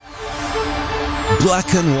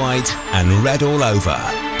Black and white and red all over.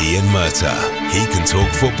 Ian Murtagh. He can talk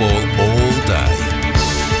football all day.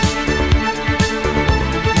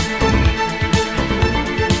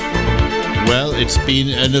 Well, it's been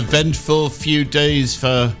an eventful few days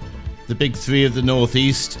for the big three of the North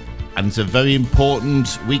East, and it's a very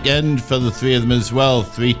important weekend for the three of them as well.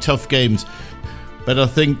 3 tough games. But I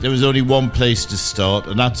think there is only one place to start,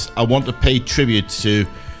 and that's I want to pay tribute to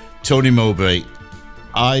Tony Mowbray.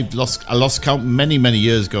 I lost count many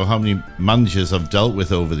years ago how many managers I've dealt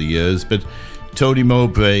with over the years, but Tony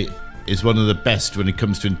Mowbray is one of the best when it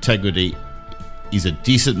comes to integrity. He's a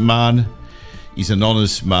decent man, he's an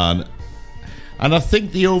honest man, and I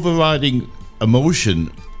think the overriding emotion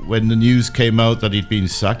when the news came out that he'd been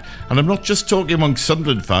sacked, and I'm not just talking among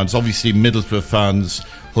Sunderland fans, obviously Middlesbrough fans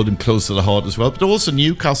hold him close to the heart as well, but also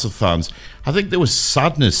Newcastle fans, I think there was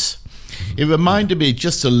sadness. It reminded me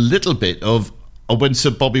just a little bit of when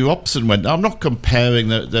Sir Bobby Robson went. Now, I'm not comparing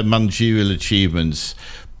their managerial achievements,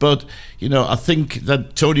 but I think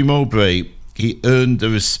that Tony Mowbray, he earned the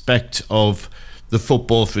respect of the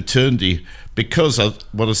football fraternity because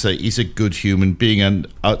he's a good human being, and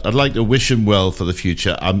I'd like to wish him well for the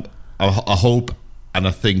future. I hope, and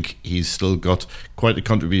I think he's still got quite a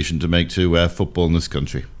contribution to make to football in this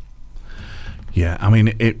country. Yeah, I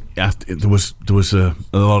mean, there was a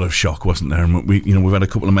lot of shock, wasn't there? And we've had a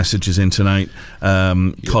couple of messages in tonight.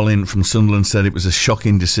 Colin from Sunderland said it was a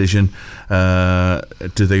shocking decision.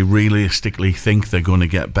 Do they realistically think they're going to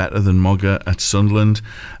get better than Mogga at Sunderland?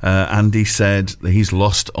 Andy said that he's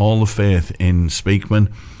lost all the faith in Speakman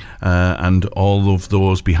and all of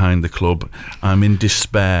those behind the club. I'm in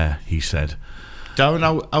despair, he said.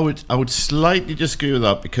 Darren, I would slightly disagree with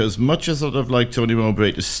that, because much as I'd have liked Tony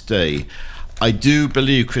Mowbray to stay, I do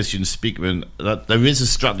believe, Christian Speakman, that there is a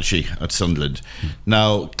strategy at Sunderland.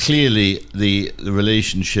 Now, clearly, the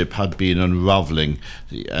relationship had been unravelling.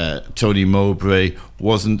 Tony Mowbray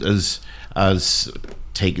wasn't as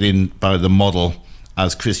taken in by the model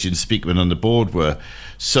as Christian Speakman and the board were.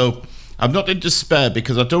 So I'm not in despair,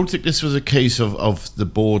 because I don't think this was a case of the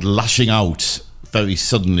board lashing out very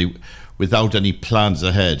suddenly without any plans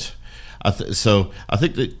ahead. So I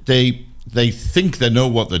think that they think they know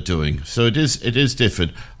what they're doing, so it is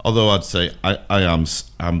different. Although I'd say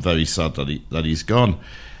I'm very sad that he's gone.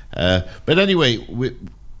 But anyway, we're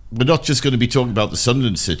not just going to be talking about the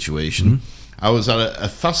Sunderland situation. Mm-hmm. I was at a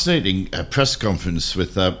fascinating press conference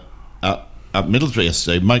with at Middlesbrough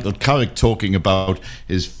yesterday. Michael Carrick talking about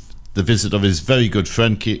the visit of his very good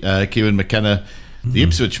friend Kieran McKenna, the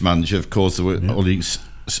Ipswich manager, of course.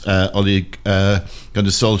 Ole Gunnar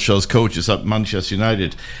Solskjaer's coaches at Manchester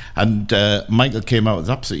United, and Michael came out with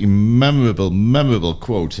an absolutely memorable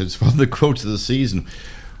quote. It's one of the quotes of the season.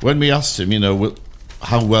 When we asked him,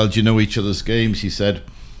 how well do you know each other's games, he said,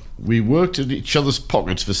 "We worked in each other's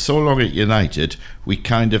pockets for so long at United, we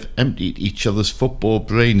kind of emptied each other's football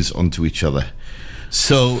brains onto each other."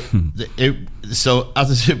 So,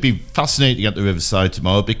 as it'll be fascinating at the Riverside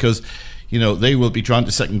tomorrow, because they will be trying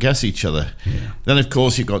to second guess each other. Yeah. Then, of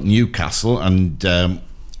course, you've got Newcastle, and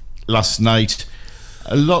last night,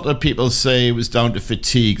 a lot of people say it was down to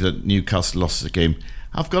fatigue that Newcastle lost the game.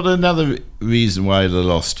 I've got another reason why they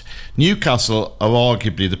lost. Newcastle are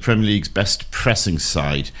arguably the Premier League's best pressing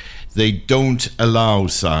side. They don't allow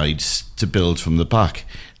sides to build from the back.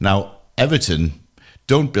 Now, Everton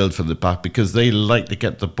don't build from the back because they like to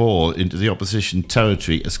get the ball into the opposition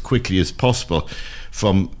territory as quickly as possible,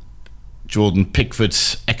 from Jordan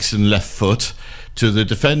Pickford's excellent left foot to the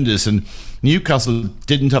defenders, and Newcastle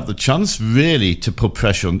didn't have the chance really to put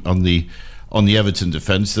pressure on the Everton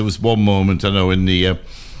defence. There was one moment, I know,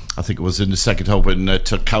 I think it was in the second half, when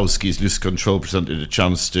Tarkowski's loose control presented a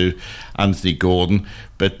chance to Anthony Gordon.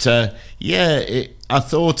 But I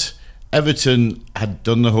thought Everton had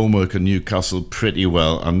done the homework on Newcastle pretty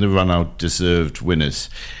well, and they ran out deserved winners.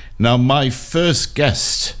 Now, my first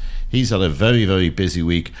guest, he's had a very, very busy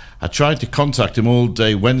week. I tried to contact him all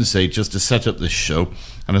day Wednesday just to set up this show,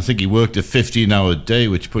 and I think he worked a 15-hour day,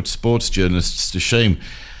 which put sports journalists to shame.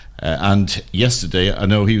 And yesterday, I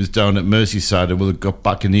know he was down at Merseyside and will have got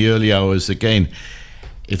back in the early hours again.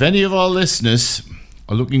 If any of our listeners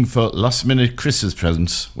are looking for last-minute Christmas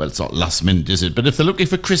presents, well, it's not last minute, is it? But if they're looking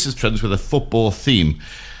for Christmas presents with a football theme,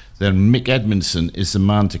 then Mick Edmondson is the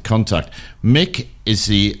man to contact. Mick is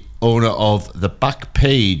the owner of the Back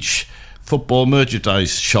Page football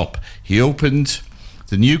merchandise shop. He opened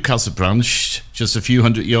the Newcastle branch just a few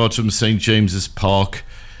hundred yards from St James's Park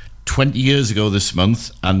 20 years ago this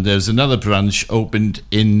month, and there's another branch opened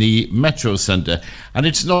in the Metro Centre. And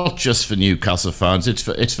it's not just for Newcastle fans, it's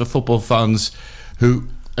for football fans who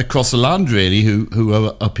across the land, really, who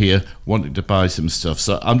are up here wanting to buy some stuff.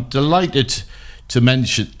 So I'm delighted to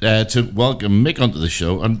welcome Mick onto the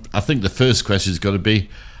show. And I think the first question has got to be,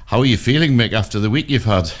 how are you feeling, Mick, after the week you've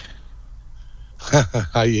had?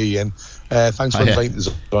 Hi, Ian. Thanks for inviting us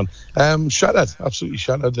on. Shattered, absolutely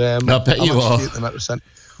shattered. I bet you are.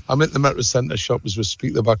 I'm at the Metro Centre shop as we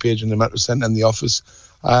speak, the back page in the Metro Centre in the office.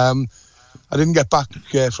 I didn't get back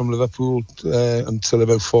from Liverpool until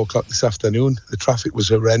about 4 o'clock this afternoon. The traffic was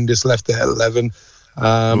horrendous, left at 11,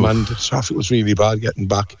 and the traffic was really bad getting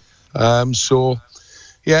back. So,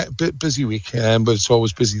 yeah, a bit busy week, but it's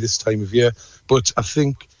always busy this time of year. But I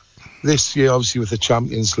think this year, obviously, with the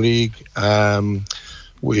Champions League,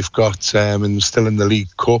 we've got, and still in the League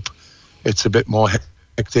Cup, it's a bit more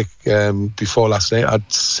hectic. Before last night, I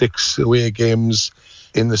had 6 away games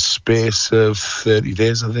in the space of 30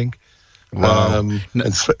 days, I think. Wow.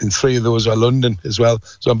 And 3 of those are London as well.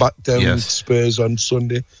 So I'm back down with Spurs on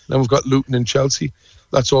Sunday. Then we've got Luton and Chelsea.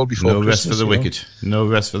 That's all before Christmas. Rest for the wicked. No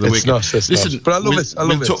rest for the wicked. Listen, but I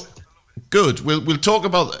love it. Good. We'll talk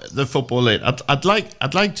about the football later. I'd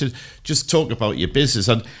like to just talk about your business,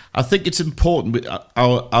 and I think it's important with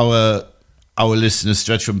our listeners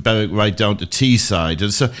stretch from Berwick right down to Teesside,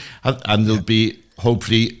 and there'll be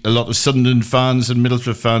hopefully a lot of Sunderland fans and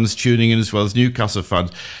Middlesbrough fans tuning in as well as Newcastle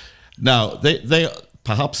fans. Now they are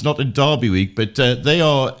perhaps not in Derby week, but they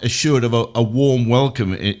are assured of a warm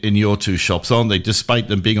welcome in your 2 shops, aren't they? Despite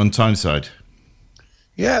them being on Tyneside.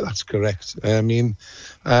 Yeah, that's correct. I mean,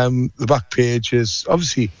 the back page is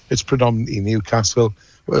obviously it's predominantly Newcastle.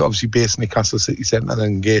 We're obviously based in Newcastle City Centre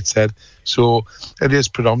and Gateshead, so it is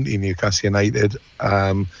predominantly Newcastle United.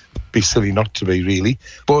 Be silly not to be, really.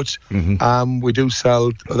 But we do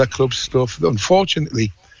sell other club stuff.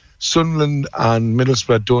 Unfortunately, Sunderland and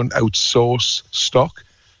Middlesbrough don't outsource stock.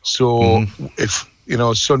 So if,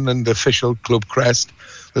 Sunderland, the official club crest,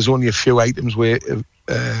 there's only a few items we're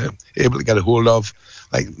able to get a hold of,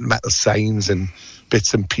 like metal signs and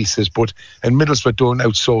bits and pieces. But in Middlesbrough don't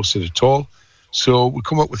outsource it at all. So we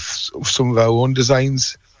come up with some of our own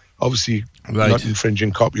designs, obviously not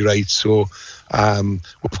infringing copyright. So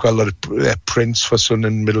we've got a lot of prints for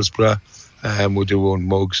Sunderland and Middlesbrough. We do our own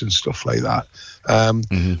mugs and stuff like that.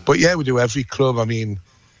 But yeah, we do every club. I mean,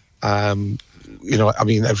 every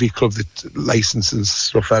club that licenses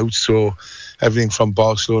stuff out. So everything from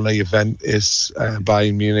Barcelona, Juventus,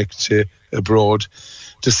 Bayern Munich to abroad,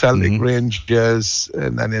 to Celtic, Rangers,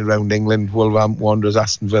 and then around England, Wolverhampton Wanderers,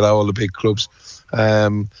 Aston Villa, all the big clubs.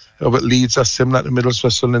 But Leeds are similar to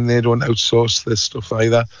Middlesbrough, Sunderland. They don't outsource this stuff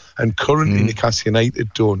either. And currently Newcastle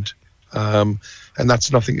United don't. And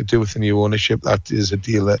that's nothing to do with the new ownership. That is a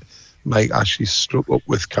deal that Mike actually struck up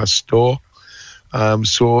with Castor.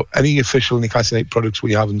 So any official Newcastle United products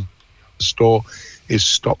we have in the store is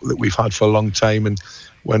stock that we've had for a long time. And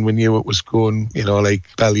when we knew it was going, like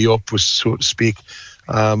belly up, so to speak,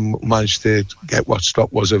 managed to get what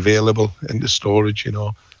stock was available into storage,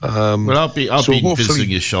 Well, I've been visiting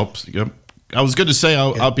your shops. I was going to say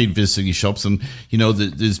I've been visiting your shops, and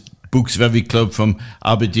there's books of every club from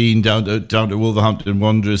Aberdeen down to Wolverhampton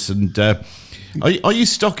Wanderers. And are you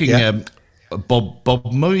stocking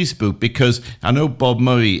Bob Murray's book? Because I know Bob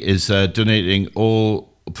Murray is donating all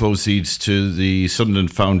proceeds to the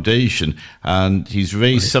Sunderland Foundation, and he's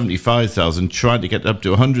raised 75,000, trying to get up to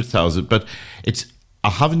 100,000. But I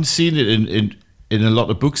haven't seen it in a lot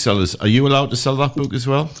of booksellers. Are you allowed to sell that book as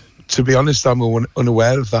well? To be honest, I'm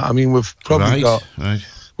unaware of that. I mean, we've probably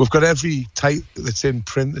we've got every title that's in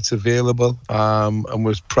print that's available, and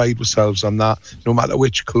we pride ourselves on that, no matter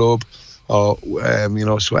which club or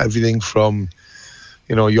so everything from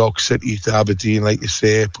York City to Aberdeen, like you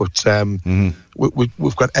say. But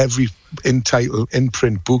we've got every in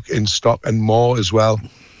print book in stock and more as well.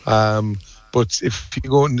 But if you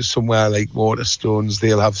go into somewhere like Waterstones,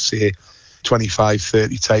 they'll have, say, 25,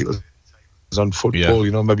 30 titles on football,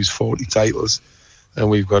 maybe 40 titles. And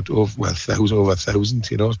we've got over 1,000,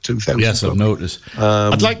 2,000. Yes, I've noticed.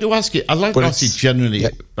 I'd like to ask you generally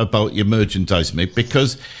about your merchandise, mate,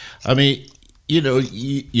 because, I mean,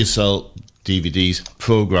 you sell DVDs,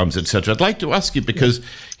 programs, etc. I'd like to ask you because,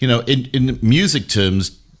 in music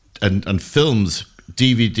terms and films,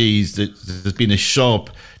 DVDs, there's been a sharp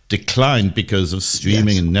decline because of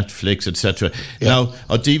streaming and Netflix, etc. Now,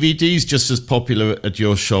 are DVDs just as popular at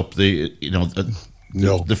your shop?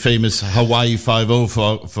 No. The famous Hawaii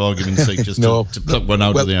 5-0 for argument's sake, just to pluck one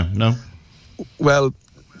out of there. No. Well,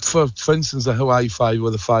 for instance, the Hawaii 5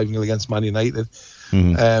 were the 5-0 against Man United,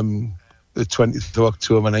 the 20th of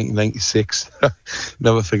October 1996.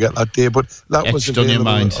 Never forget that day. But that was available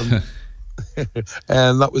on your mind.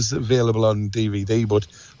 And that was available on DVD, but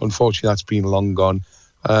unfortunately, that's been long gone.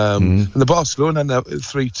 And the Barcelona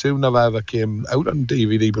 3-2 never ever came out on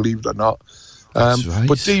DVD, believe it or not. That's right.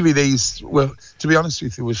 But DVDs, well, to be honest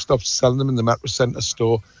with you, we've stopped selling them in the Metro Centre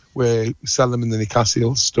store. We sell them in the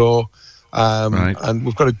Newcastle store. And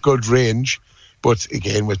we've got a good range. But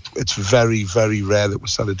again, it's very, very rare that we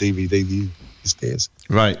sell a DVD these days.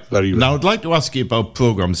 Right. Very rare. Now, I'd like to ask you about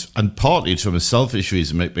programmes, and partly it's from a selfish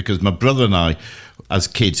reason, Mick, because my brother and I, as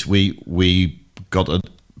kids, we got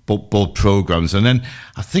bought programmes, and then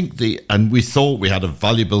I think and we thought we had a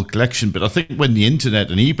valuable collection, but I think when the internet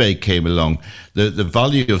and eBay came along, the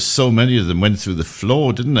value of so many of them went through the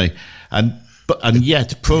floor, didn't they? And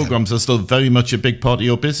yet programmes are still very much a big part of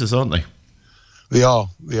your business, aren't they? They are.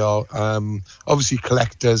 Obviously,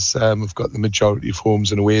 collectors have got the majority of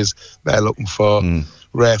homes and aways. They're looking for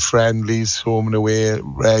rare friendlies, home and away,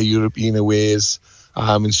 rare European aways,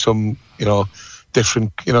 and some,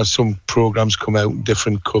 different, some programs come out in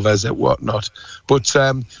different covers and whatnot. But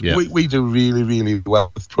we do really, really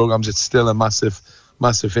well with programs. It's still a massive,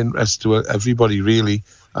 massive interest to everybody, really.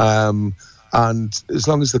 And as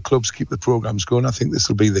long as the clubs keep the programs going, I think this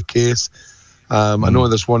will be the case. I know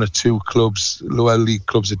there's one or two clubs, lower league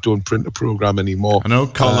clubs, that don't print a programme anymore. I know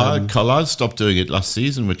Collard stopped doing it last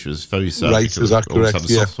season, which was very sad. Right, is that correct?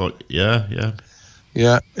 Yeah,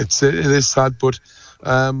 it is sad, but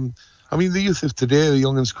the youth of today, the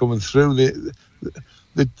young'uns coming through,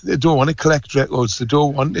 they don't want to collect records. They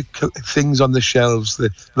don't want things on the shelves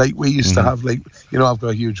that, like we used to have. Like, I've got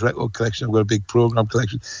a huge record collection. I've got a big programme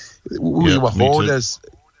collection. We were hoarders.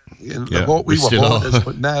 We were hoarders,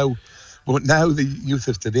 but now the youth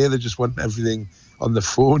of today, they just want everything on the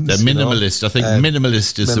phone. They're minimalist. I think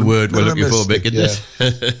minimalist is the word we're looking for, Mick, isn't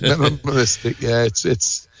it? Minimalistic, yeah.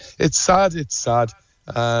 It's sad. It's sad.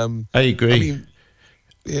 I agree.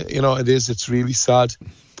 It is. It's really sad.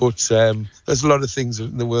 But there's a lot of things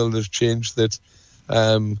in the world that have changed that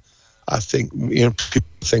I think people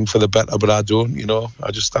think for the better, but I don't.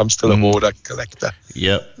 I'm still a hoarder collector.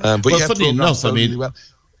 Yeah. But funny enough, really well.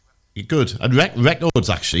 Good. And records,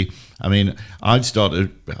 actually. I've started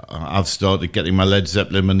getting my Led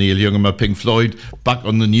Zeppelin, my Neil Young and my Pink Floyd back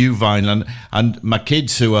on the new vinyl, and my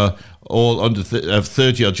kids, who are all under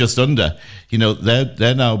 30 or just under,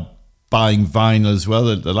 they're now buying vinyl as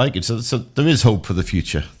well. They like it. So there is hope for the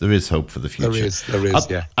future. There is,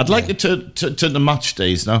 yeah. I'd like to turn to match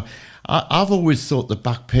days now. I've always thought the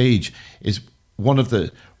back page is one of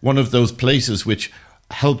those places which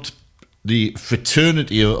helped the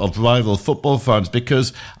fraternity of rival football fans,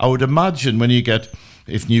 because I would imagine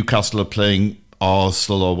if Newcastle are playing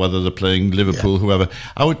Arsenal or whether they're playing Liverpool, whoever,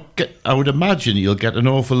 I would imagine you'll get an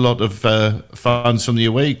awful lot of fans from the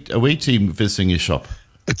away team visiting your shop.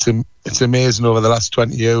 It's amazing. Over the last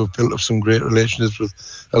 20 years, we've built up some great relationships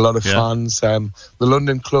with a lot of fans. The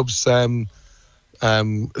London clubs,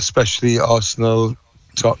 especially Arsenal,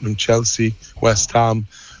 Tottenham, Chelsea, West Ham,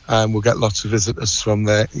 we'll get lots of visitors from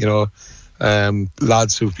there,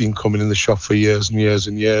 lads who've been coming in the shop for years and years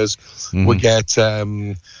and years. We get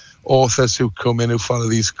authors who come in, who follow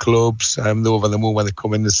these clubs, over the moon when they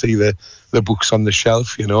come in to see the books on the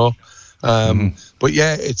shelf, But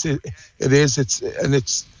yeah, it's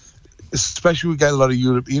especially we get a lot of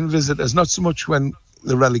European visitors, not so much when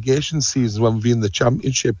the relegation season, when we're in the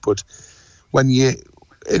Championship, but when you're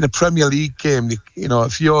in a Premier League game,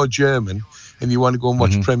 if you're German and you want to go and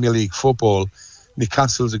watch Premier League football,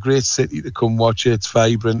 Newcastle's a great city to come watch it. It's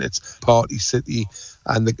vibrant, it's party city,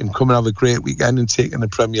 and they can come and have a great weekend and take in a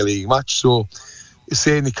Premier League match. So,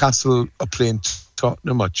 say Newcastle are playing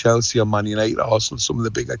Tottenham or Chelsea or Man United or Arsenal, some of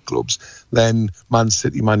the bigger clubs, then Man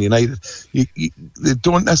City, Man United, they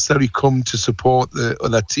don't necessarily come to support the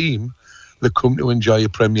other team. They come to enjoy a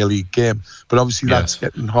Premier League game. But obviously that's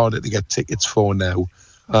getting harder to get tickets for now.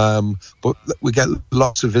 But we get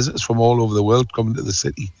lots of visitors from all over the world coming to the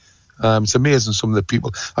city. It's amazing, some of the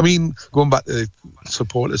people. Going back to the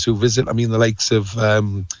supporters who visit, the likes of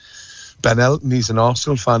Ben Elton, he's an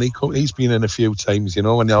Arsenal fan. He's been in a few times,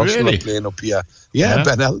 when the Arsenal are playing up here. Yeah,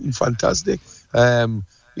 Ben Elton, fantastic.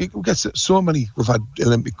 We get so many. We've had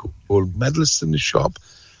Olympic gold medalists in the shop.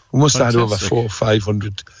 We must have had over 400 or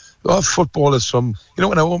 500 footballers from,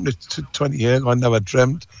 when I opened it 20 years ago, I never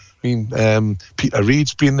dreamt. Peter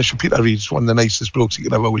Reid's been in the shop. Peter Reid's one of the nicest blokes you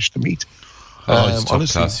could ever wish to meet. He's top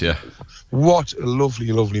class, yeah. What a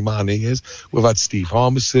lovely, lovely man he is. We've had Steve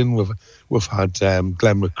Harmison, we've had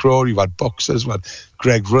Glenn McCrory, we've had boxers, we've had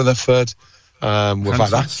Greg Rutherford, we've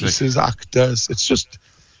had actresses, actors.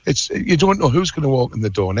 It's you don't know who's going to walk in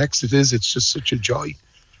the door next. It's just such a joy.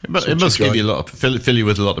 It must give you fill you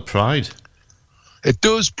with a lot of pride. It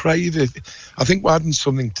does, pride. I think we're adding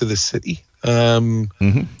something to the city. I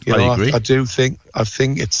agree. I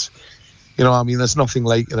think it's, there's nothing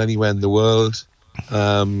like it anywhere in the world.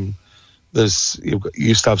 You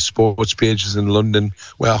used to have sports pages in London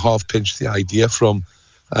where I half pinched the idea from.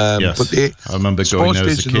 Yes, but I remember going there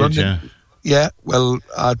as a kid. London, yeah. Well,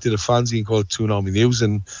 I did a fanzine called Toon Army News,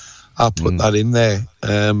 and I put that in there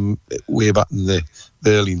way back in the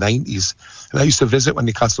early 90s. And I used to visit when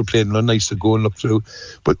Newcastle played in London. I used to go and look through.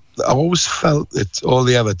 But I always felt that all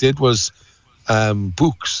they ever did was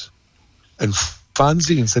books and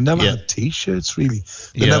fanzines. They never had T-shirts, really.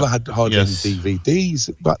 They never had hardly any DVDs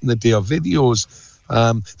back in the day, or videos.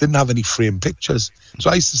 Didn't have any framed pictures. So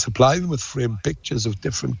I used to supply them with framed pictures of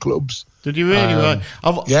different clubs. Did you really? In the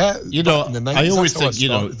 90s, I always think,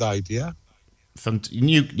 the idea.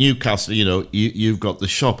 Newcastle, you've got the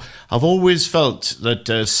shop. I've always felt that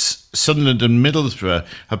Sunderland and Middlesbrough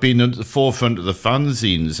have been at the forefront of the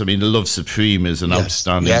fanzines. I mean, the Love Supreme is an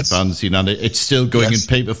outstanding fanzine, and it's still going in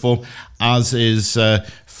paper form, as is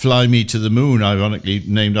Fly Me to the Moon, ironically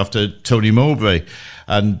named after Tony Mowbray.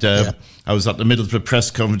 And I was at the Middlesbrough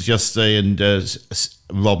press conference yesterday, and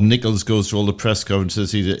Rob Nichols goes to all the press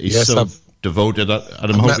conferences. He's so devoted, and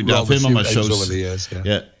I'm hoping to have him on my show. Over the years,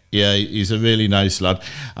 Yeah, he's a really nice lad.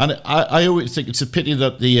 And I always think it's a pity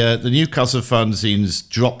that the Newcastle fanzines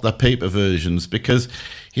dropped their paper versions, because,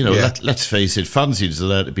 let's face it, fanzines are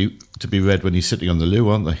there to be read when you're sitting on the loo,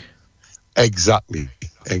 aren't they? Exactly.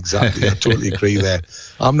 I totally agree there.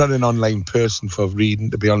 I'm not an online person for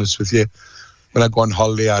reading, to be honest with you. When I go on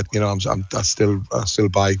holiday, I still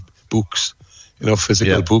buy books,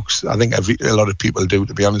 physical books. I think a lot of people do,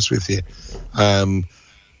 to be honest with you.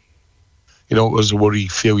 It was a worry a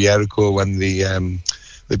few years ago when they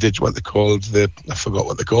did what they called I forgot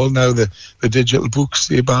what they're called now, the digital books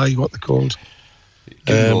you buy, what they're called.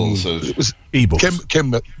 It was e-books.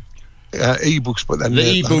 E-books, but then... The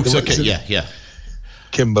e-books, okay, yeah.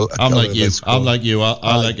 Kindle. I'm like you. I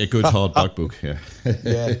like a good hardback book, yeah.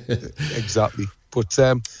 Yeah, exactly. But,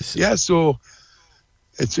 so...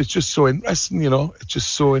 It's just so interesting, It's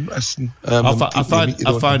just so interesting. I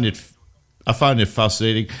find it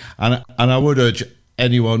fascinating, and I would urge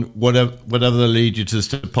anyone, whatever they lead you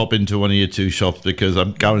to pop into one of your two shops, because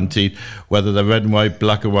I'm guaranteed, whether they're red and white,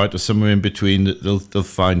 black and white, or somewhere in between, they'll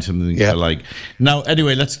find something they like. Now,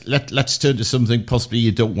 anyway, let's turn to something possibly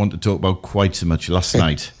you don't want to talk about quite so much. Last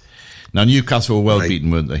night, now Newcastle were well beaten,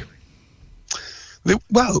 weren't they? They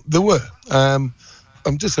were.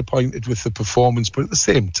 I'm disappointed with the performance, but at the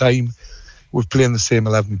same time, we're playing the same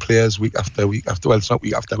 11 players week after week after. Well, it's not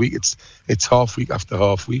week after week. It's half week after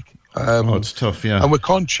half week. It's tough, yeah. And we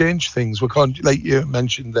can't change things. We can't, like you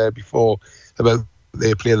mentioned there before about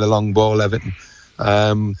they play the long ball, Everton.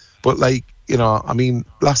 But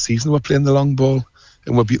last season we're playing the long ball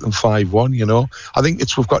and we beat them 5-1. I think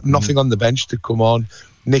we've got nothing on the bench to come on.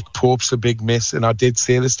 Nick Pope's a big miss, and I did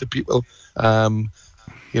say this to people.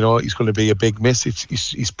 He's going to be a big miss.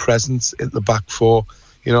 His presence at the back four.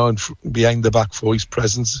 And behind the back four, his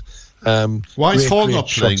presence. Why is Hall not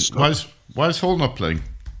playing? Why is Hall not playing?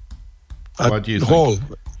 Why do you think? Hall?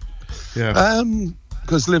 Yeah.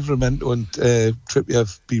 Because Livramento and Trippier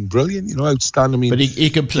have been brilliant, outstanding. I mean, but he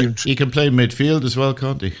can play. He can play midfield as well,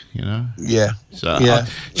 can't he? Yeah. So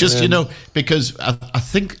because I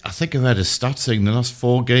think I read a stat saying the last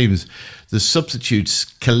 4 games, the substitutes'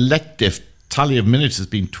 collective tally of minutes has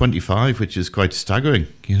been 25, which is quite staggering.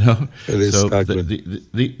 It is staggering.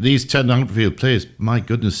 These 10 outfield players, my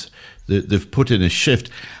goodness, they've put in a shift,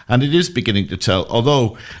 and it is beginning to tell.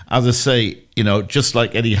 Although, as I say, just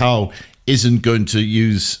like Eddie Howe isn't going to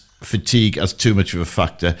use fatigue as too much of a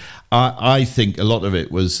factor. I think a lot of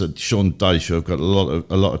it was that Sean Dyche, who I've got a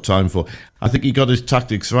lot of time for. I think he got his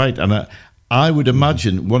tactics right, and I would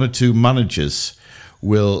imagine one or two managers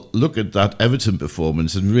will look at that Everton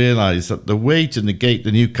performance and realise that the way to negate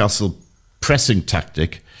the Newcastle pressing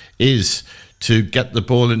tactic is to get the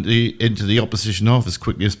ball into the opposition half as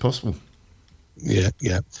quickly as possible. Yeah.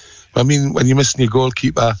 I mean, when you're missing your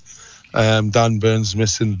goalkeeper, Dan Burns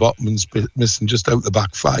missing, Botman's missing, just out the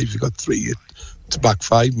back 5, you've got 3 to back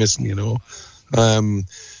 5 missing,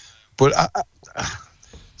 But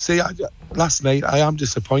last night I am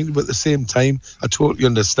disappointed, but at the same time, I totally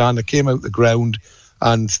understand. I came out the ground,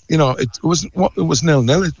 and it was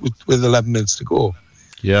 0-0 with 11 minutes to go.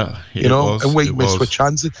 Yeah, and we missed with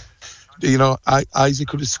chances. Isaac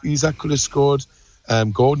could have scored.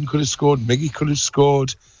 Gordon could have scored. Miggy could have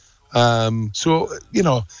scored. I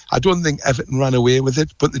don't think Everton ran away with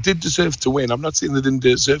it, but they did deserve to win. I'm not saying they didn't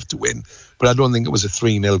deserve to win, but I don't think it was a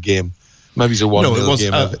 3-0 game. Maybe it's a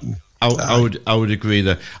 1-0 game. I would agree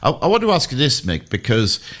there. I want to ask you this, Mick,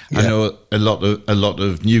 because I know a lot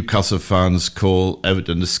of Newcastle fans call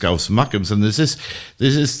Everton the Scouse Mackems, and there's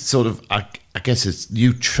this sort of I guess it's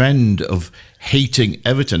new trend of hating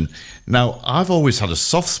Everton. Now, I've always had a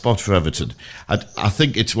soft spot for Everton. I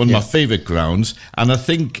think it's one of my favourite grounds, and I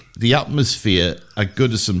think the atmosphere at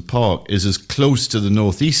Goodison Park is as close to the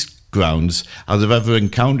North East grounds as I've ever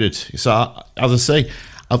encountered. So, as I say,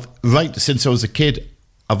 right since I was a kid,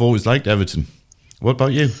 I've always liked Everton. What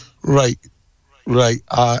about you? Right.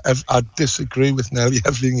 I disagree with nearly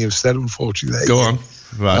everything you've said, unfortunately. Go on.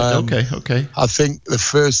 Right, okay. I think the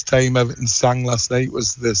first time Everton sang last night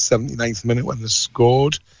was the 79th minute when they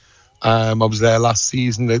scored. I was there last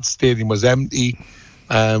season. The stadium was empty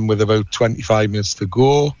with about 25 minutes to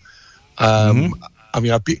go. I mean,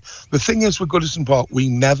 the thing is with Goodison Park, we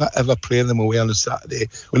never ever play them away on a Saturday.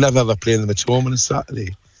 We never ever play them at home on a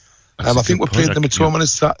Saturday. I think we played them at home on a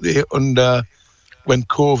Saturday under when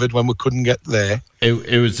we couldn't get there.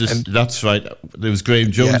 It was just, that's right. It was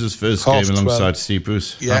Graham Jones's first game alongside Steve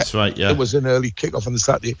Bruce. Yeah, that's right. Yeah, it was an early kick-off on the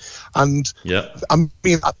Saturday, and I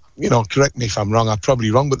mean, correct me if I'm wrong. I'm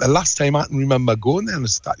probably wrong, but the last time I can remember going there on a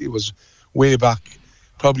Saturday was way back,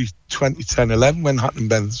 probably 2010-11 when Hatton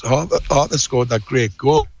Benz Arthur scored that great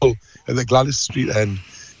goal at the Gladys Street end,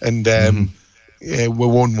 and we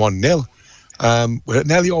won 1-0. We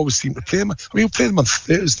nearly always seem to play them. I mean, we played them on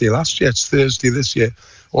Thursday last year. It's Thursday this year,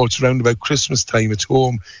 or it's around about Christmas time at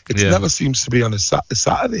home. It never seems to be on a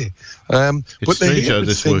Saturday. It's but strange how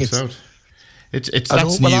this works out.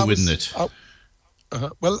 That's new, isn't it?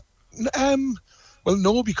 Well,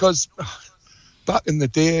 no, because back in the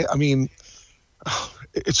day, I mean,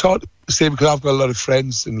 it's hard to say because I've got a lot of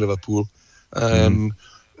friends in Liverpool. I mean,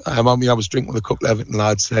 I was drinking with a couple of Everton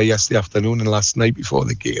lads there yesterday afternoon and last night before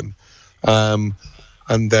the game.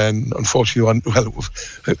 And then, unfortunately,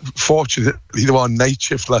 fortunately, they were on night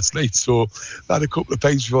shift last night, so I had a couple of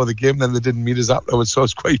pints before the game. Then they didn't meet us afterwards, so I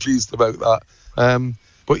was quite pleased about that.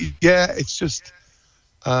 But yeah, it's just,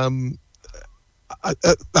 I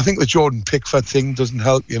think the Jordan Pickford thing doesn't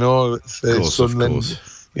help, Sunderland.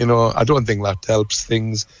 I don't think that helps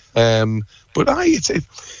things. But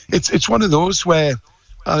it's one of those where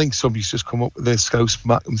I think somebody's just come up with this Scouse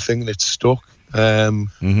Mackem thing and it's stuck.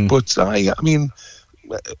 But I mean,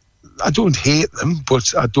 I don't hate them,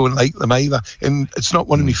 but I don't like them either. And it's not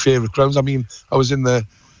one of my favourite grounds. I mean, I was in the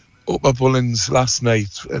Upper Bullens last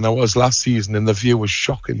night, and I was last season, and the view was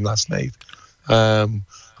shocking last night.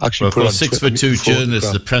 Actually, for a 6'2"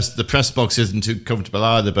 journalist, the press box isn't too comfortable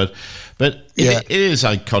either. But it is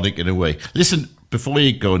iconic in a way. Listen, before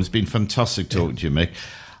you go, and it's been fantastic talking to you, Mick.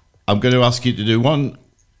 I'm going to ask you to do one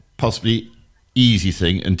possibly easy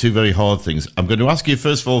thing and two very hard things. I'm going to ask you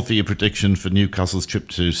first of all for your prediction for Newcastle's trip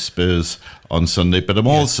to Spurs on Sunday, but I'm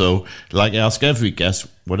also, like I ask every guest,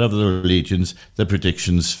 whatever their allegiance, their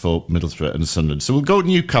predictions for Middlesbrough and Sunderland. So we'll go to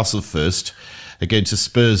Newcastle first against a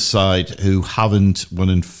Spurs side who haven't won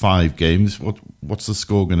in 5 games. What's the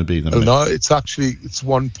score going to be then? No, it's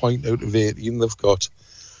 1 point out of 18 they've got.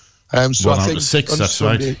 So 1 I out think of 6, that's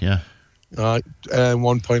Sunday, right, yeah.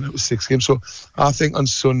 1 point out of 6 games. So I think on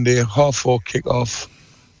Sunday, 4:30 kick-off,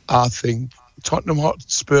 I think Tottenham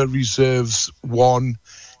Hotspur reserves 1,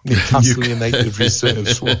 Newcastle United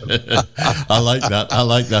reserves 1. I like that.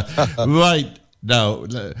 Right, now,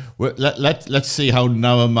 let's see how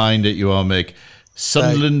narrow-minded you are, Mick.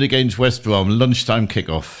 Sunderland against West Brom, lunchtime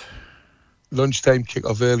kick-off. Lunchtime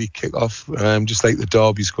kick-off, early kick-off, just like the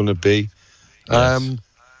derby's going to be. Yes.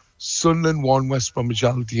 Sunderland 1, West Bromwich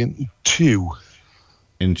Albion 2.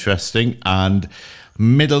 Interesting. And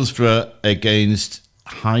Middlesbrough against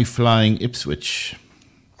high-flying Ipswich.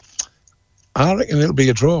 I reckon it'll be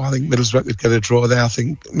a draw. I think Middlesbrough could get a draw there. I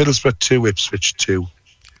think Middlesbrough 2, Ipswich 2.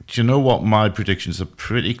 Do you know what? My predictions are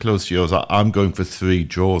pretty close to yours. I'm going for 3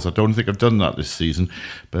 draws. I don't think I've done that this season,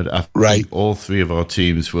 but I think all 3 of our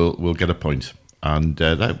teams will get a point. And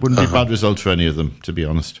that wouldn't be a bad result for any of them, to be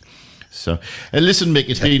honest. So, listen, Mick,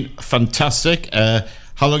 it's been fantastic.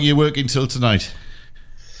 How long are you working till tonight?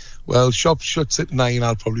 Well, shop shuts at 9.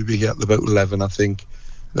 I'll probably be here at about 11, I think.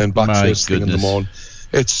 Then back first thing in the morning.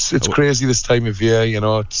 It's crazy this time of year,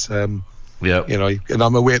 It's and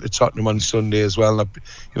I'm away to Tottenham on Sunday as well. And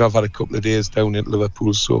I've had a couple of days down in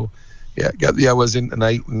Liverpool, so get the hours in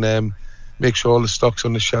tonight and make sure all the stock's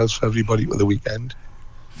on the shelves for everybody for the weekend.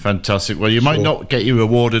 Fantastic. Well, you might not get your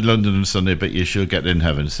reward in London on Sunday, but you should get in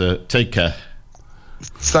heaven. So take care.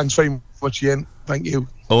 Thanks very much, Ian. Thank you.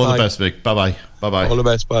 All the best, Mick. Bye-bye. Bye-bye. All the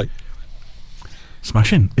best. Bye.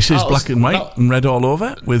 Smashing. This is black and white and red all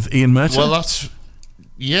over with Ian Murtagh. Well, that's...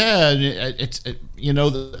 Yeah.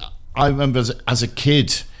 I remember as a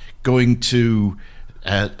kid going to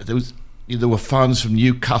there were fans from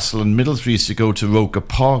Newcastle and Middlesbrough used to go to Roker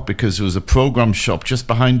Park because there was a programme shop just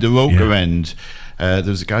behind the Roker end. There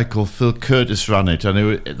was a guy called Phil Curtis ran it,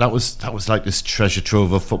 and that was like this treasure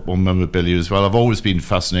trove of football memorabilia as well. I've always been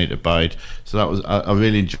fascinated by it, so I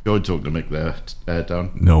really enjoyed talking to Mick there,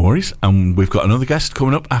 Dan. No worries. And we've got another guest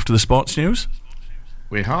coming up after the sports news.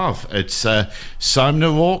 We have. It's Simon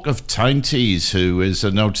O'Rourke of Tyne Tees, who is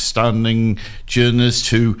an outstanding journalist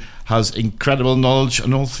who has incredible knowledge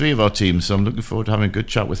on all three of our teams. So I'm looking forward to having a good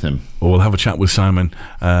chat with him. Well, we'll have a chat with Simon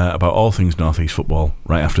about all things North East football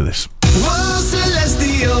right after this. Whoa,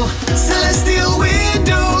 Celestial, Celestial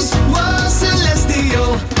Windows. Whoa,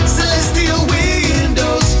 Celestial, Celestial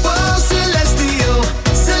Windows. Whoa, Celestial,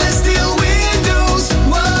 Celestial Windows.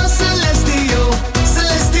 Whoa, Celestial,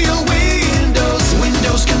 Celestial Windows.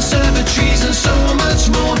 Windows, conservatories and so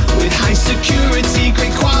much more. With high security,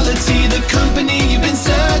 great quality, the company you've been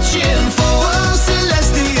searching for. Whoa,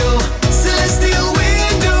 Celestial, Celestial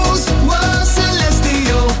Windows. Whoa,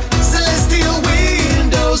 Celestial, Celestial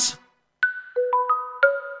Windows.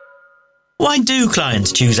 Why do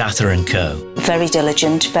clients choose Ather & Co? Very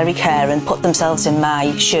diligent, very caring, put themselves in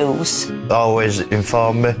my shoes. Always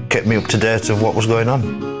informed me, kept me up to date of what was going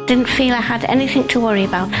on. Didn't feel I had anything to worry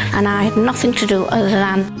about, and I had nothing to do other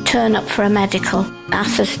than turn up for a medical.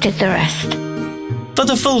 Athers did the rest. For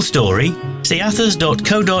the full story, see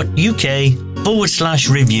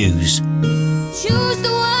athers.co.uk/reviews. Choose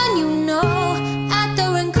the one you know,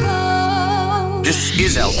 Ather & Co. This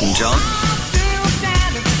is Elton John.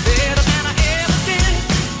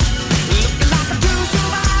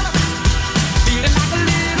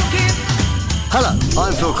 Hello,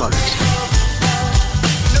 I'm Phil Collins.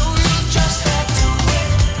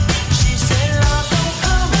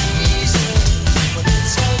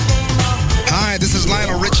 Hi, this is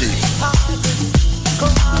Lionel Richie.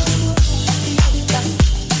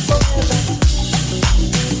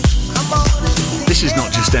 This is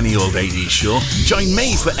not just any old 80s show. Join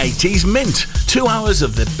me for 80s Mint. 2 hours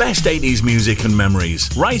of the best 80s music and memories.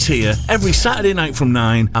 Right here, every Saturday night from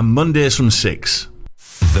 9 and Mondays from 6.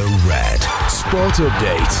 The Red Sport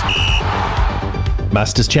Update.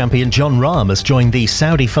 Masters champion Jon Rahm has joined the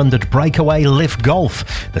Saudi-funded breakaway Liv Golf.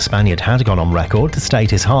 The Spaniard had gone on record to state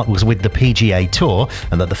his heart was with the PGA Tour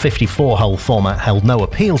and that the 54-hole format held no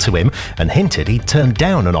appeal to him, and hinted he'd turned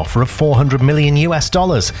down an offer of $400 million.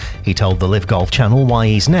 He told the Liv Golf channel why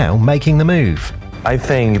he's now making the move. I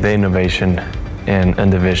think the innovation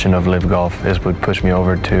and the vision of Liv Golf is what pushed me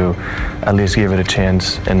over to at least give it a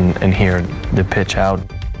chance and hear the pitch out.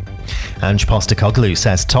 Ange Postecoglou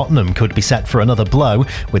says Tottenham could be set for another blow,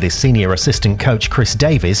 with his senior assistant coach Chris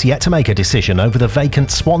Davies yet to make a decision over the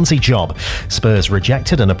vacant Swansea job. Spurs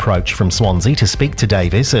rejected an approach from Swansea to speak to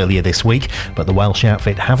Davies earlier this week, but the Welsh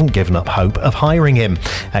outfit haven't given up hope of hiring him.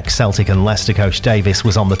 Ex-Celtic and Leicester coach Davies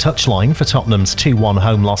was on the touchline for Tottenham's 2-1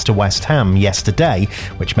 home loss to West Ham yesterday,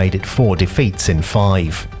 which made it 4 defeats in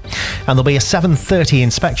 5. And there'll be a 7:30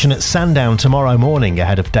 inspection at Sandown tomorrow morning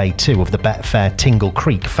ahead of day 2 of the Betfair Tingle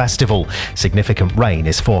Creek Festival. Significant rain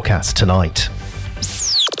is forecast tonight.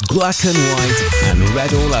 Black and white and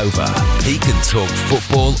red all over. He can talk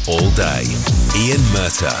football all day. Ian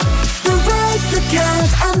Murtagh. The red, the cat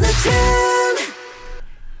and the tin.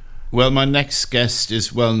 Well, my next guest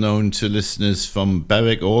is well known to listeners from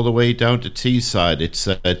Berwick all the way down to Teesside. It's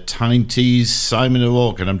Tyne Tees, Simon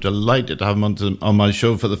O'Rourke, and I'm delighted to have him on my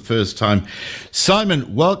show for the first time.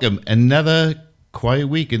 Simon, welcome. Another quiet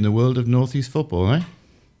week in the world of North East football, eh?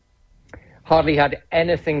 Hardly had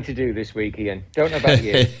anything to do this week, Ian. Don't know about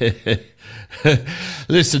you.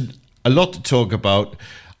 Listen, a lot to talk about.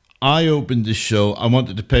 I opened the show. I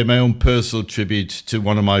wanted to pay my own personal tribute to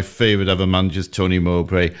one of my favourite ever managers, Tony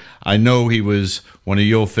Mowbray. I know he was one of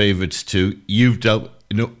your favourites too. You've dealt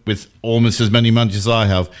with almost as many managers as I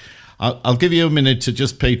have. I'll give you a minute to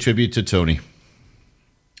just pay tribute to Tony.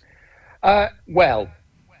 Well,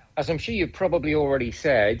 as I'm sure you've probably already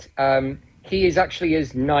said, he is actually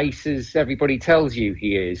as nice as everybody tells you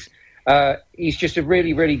he is. He's just a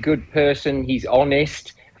really, really good person. He's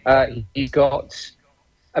honest. He's got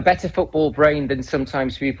a better football brain than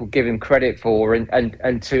sometimes people give him credit for.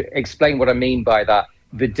 And to explain what I mean by that,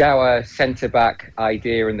 the dour centre-back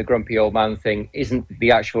idea and the grumpy old man thing isn't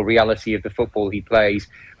the actual reality of the football he plays.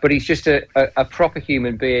 But he's just a proper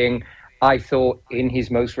human being, I thought, in his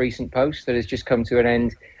most recent post that has just come to an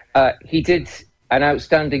end. He did an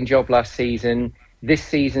outstanding job last season. This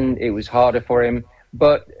season, it was harder for him.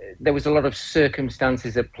 But there was a lot of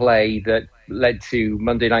circumstances at play that led to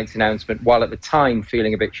Monday night's announcement, while at the time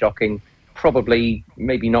feeling a bit shocking, probably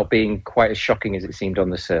maybe not being quite as shocking as it seemed on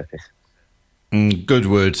the surface. Good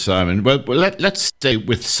word, Simon. Well, let's stay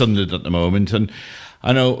with Sunderland at the moment. And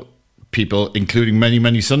I know people, including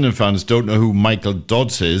many Sunderland fans, don't know who Michael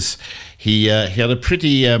Dodds is. He had a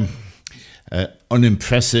pretty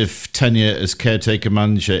unimpressive tenure as caretaker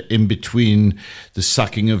manager in between the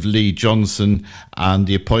sacking of Lee Johnson and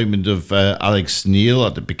the appointment of Alex Neil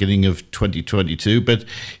at the beginning of 2022. But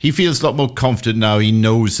he feels a lot more confident now. He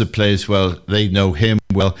knows the players well. They know him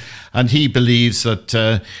well. And he believes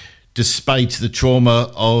that despite the trauma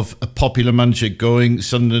of a popular manager going,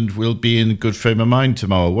 Sunderland will be in a good frame of mind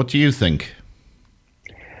tomorrow. What do you think?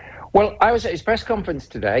 Well, I was at his press conference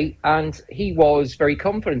today and he was very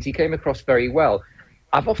confident. He came across very well.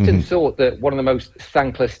 I've often thought that one of the most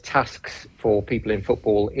thankless tasks for people in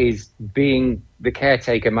football is being the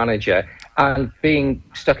caretaker manager and being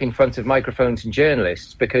stuck in front of microphones and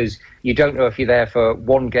journalists, because you don't know if you're there for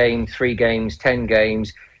 1 game, 3 games, 10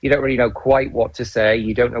 games. You don't really know quite what to say.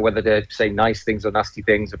 You don't know whether to say nice things or nasty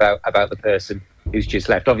things about the person who's just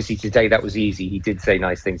left. Obviously, today that was easy. He did say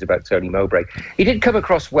nice things about Tony Mowbray. He did come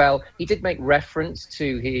across well. He did make reference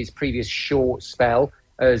to his previous short spell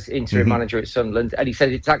as interim manager at Sunderland, and he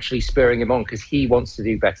said it's actually spurring him on because he wants to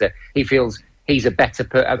do better. He feels he's a better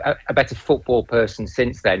football person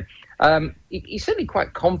since then. He's certainly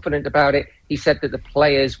quite confident about it. He said that the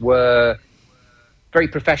players were very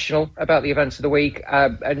professional about the events of the week,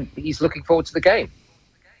 and he's looking forward to the game.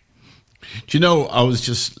 Do you know, I was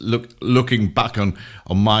just looking back on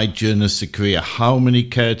my journalistic career, how many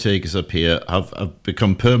caretakers up here have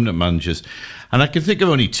become permanent managers. And I can think of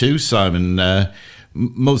only 2, Simon.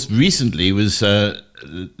 Most recently was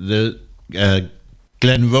the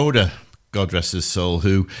Glenn Roeder, God rest his soul,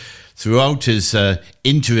 who throughout his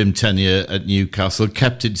interim tenure at Newcastle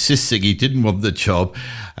kept insisting he didn't want the job,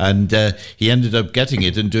 and he ended up getting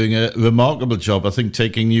it and doing a remarkable job, I think,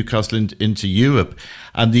 taking Newcastle into Europe.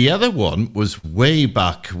 And the other one was way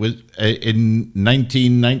back in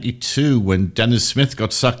 1992 when Dennis Smith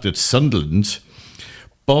got sacked at Sunderland.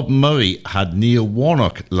 Bob Murray had Neil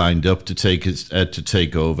Warnock lined up to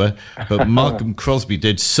take over, but Malcolm Crosby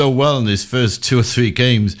did so well in his first 2 or 3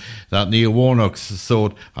 games that Neil Warnock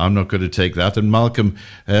thought, I'm not going to take that, and Malcolm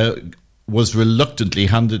was reluctantly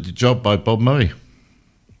handed the job by Bob Murray.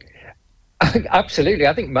 Absolutely.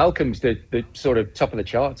 I think Malcolm's the sort of top of the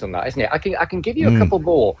charts on that, isn't it? I can give you a couple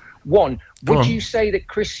more. One, would you say that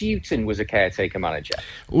Chris Hughton was a caretaker manager?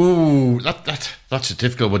 Ooh, that's a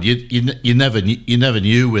difficult one. You never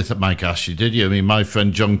knew with Mike Ashley, did you? I mean, my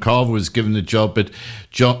friend John Carver was given the job, but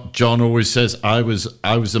John always says I was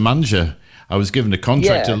the manager. I was given a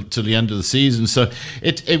contract till the end of the season. So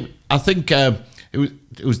I think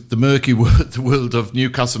it was the murky world of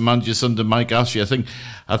Newcastle managers under Mike Ashley. I think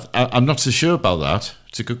I'm not so sure about that.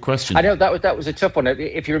 It's a good question. I know that was a tough one.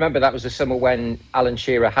 If you remember, that was the summer when Alan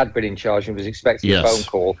Shearer had been in charge and was expecting a phone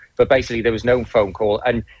call, but basically there was no phone call.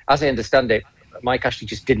 And as I understand it, Mike Ashley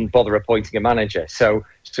just didn't bother appointing a manager, so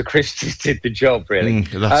Chris just did the job, really.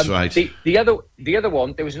 That's right. The other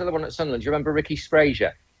one, there was another one at Sunderland. Do you remember Ricky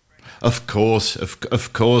Frazier? Of course.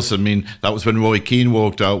 I mean, that was when Roy Keane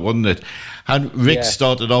walked out, wasn't it? And Rick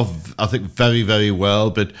started off, I think, very, very well,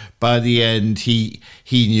 but by the end, he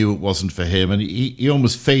knew it wasn't for him, and he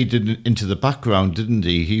almost faded into the background, didn't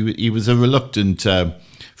he? He was a reluctant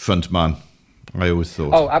front man, I always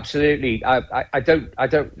thought. Oh, absolutely. I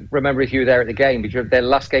don't remember if you were there at the game, but their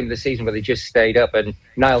last game of the season where they just stayed up, and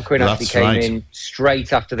Niall Quinn actually came in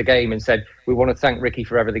straight after the game and said, we want to thank Ricky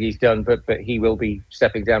for everything he's done, but he will be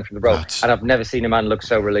stepping down from the role. And I've never seen a man look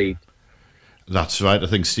so relieved. That's right. I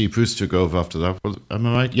think Steve Bruce took over after that. Am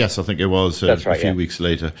I right? Yes, I think it was a few weeks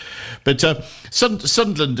later. But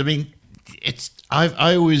Sunderland, I mean,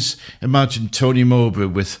 I always imagined Tony Mowbray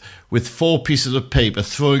with 4 pieces of paper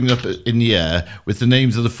throwing up in the air with the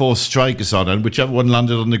names of the 4 strikers on, and whichever one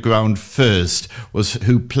landed on the ground first was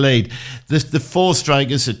who played. The 4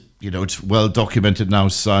 strikers, it's well documented now,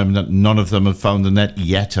 Simon, that none of them have found the net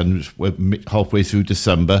yet, and we're halfway through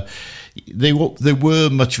December. They were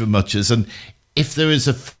much of a muchers, and if there is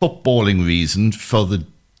a footballing reason for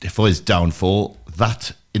his downfall,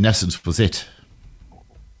 that in essence was it.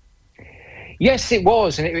 Yes, it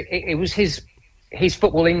was, and it was his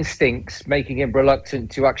football instincts making him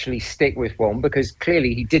reluctant to actually stick with one, because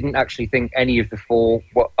clearly he didn't actually think any of the 4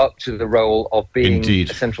 were up to the role of being a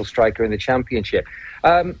central striker in the Championship.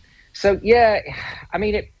 So yeah, I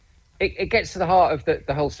mean, it gets to the heart of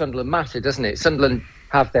the whole Sunderland matter, doesn't it? Sunderland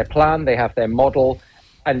have their plan, they have their model,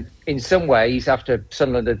 and in some ways, after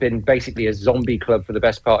Sunderland had been basically a zombie club for the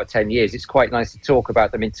best part of 10 years, it's quite nice to talk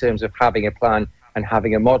about them in terms of having a plan and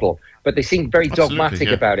having a model. But they seem very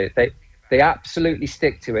dogmatic about it. They absolutely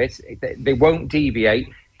stick to it. They won't deviate.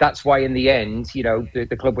 that's why in the end,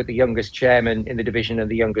 the club with the youngest chairman in the division and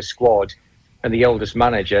the youngest squad and the oldest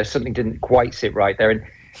manager, something didn't quite sit right there. And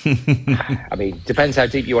I mean, depends how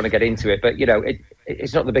deep you want to get into it, but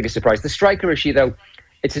it's not the biggest surprise. The striker issue, though,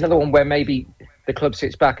 it's another one where maybe the club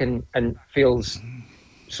sits back and feels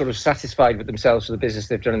sort of satisfied with themselves for the business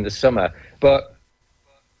they've done in the summer, but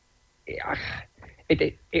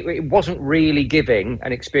it wasn't really giving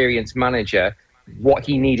an experienced manager what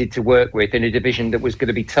he needed to work with in a division that was going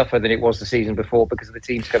to be tougher than it was the season before because of the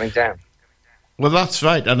teams coming down. Well, that's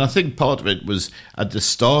right. And I think part of it was at the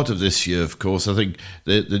start of this year, of course. I think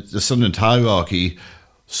the Sunderland hierarchy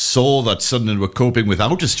saw that Sunderland were coping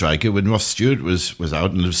without a striker when Ross Stewart was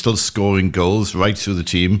out and was still scoring goals right through the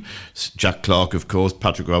team. Jack Clark, of course,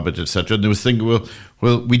 Patrick Robert, etc. And they was thinking,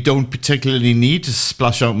 well, we don't particularly need to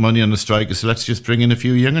splash out money on a striker, so let's just bring in a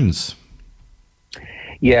few young'uns.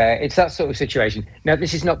 Yeah, it's that sort of situation. Now,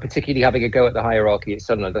 this is not particularly having a go at the hierarchy at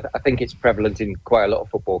Sunderland. I think it's prevalent in quite a lot of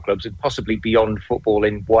football clubs and possibly beyond football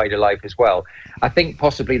in wider life as well. I think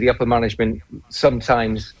possibly the upper management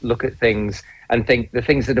sometimes look at things and think the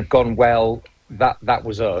things that have gone well, that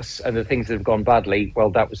was us, and the things that have gone badly,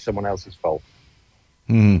 well, that was someone else's fault.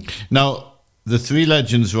 Now, the three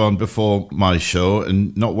legends were on before my show,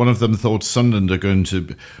 and not one of them thought Sunderland are going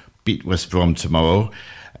to beat West Brom tomorrow.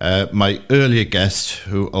 My earlier guest,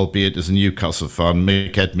 who albeit is a Newcastle fan,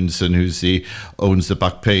 Mick Edmondson, who owns the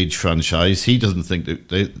Backpage franchise, he doesn't think that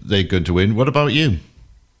they're going to win. What about you?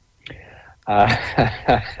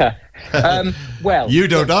 Well, you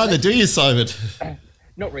don't either, do you, Simon?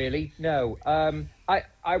 Not really, no. I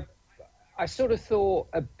sort of thought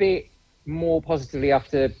a bit more positively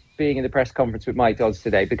after being in the press conference with Mike Dodds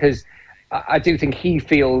today, because I do think he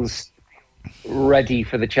feels ready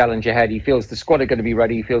for the challenge ahead. He feels the squad are going to be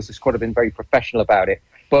ready. He feels the squad have been very professional about it.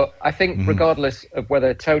 But I think regardless of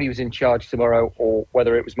whether Tony was in charge tomorrow or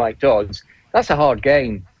whether it was Mike Dodds, that's a hard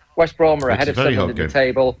game. West Brom are ahead of Sunderland in the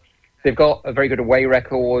table. They've got a very good away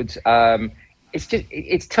record.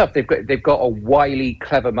 It's tough. They've got a wily,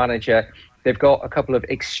 clever manager. They've got a couple of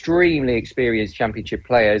extremely experienced Championship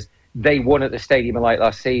players. They won at the Stadium of Light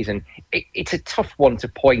last season. It's a tough one to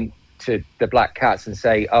point to the Black Cats and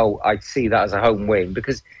say, oh, I'd see that as a home win,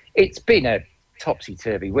 because it's been a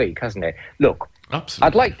topsy-turvy week, hasn't it? Look,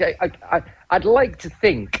 absolutely. I'd like to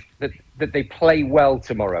think that they play well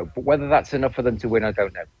tomorrow, but whether that's enough for them to win, I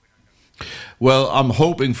don't know. Well, I'm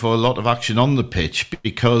hoping for a lot of action on the pitch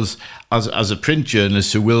because as a print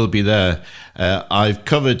journalist who will be there, I've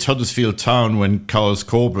covered Huddersfield Town when Carlos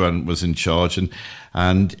Corberán was in charge,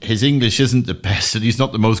 and his English isn't the best, and he's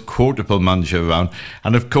not the most quotable manager around.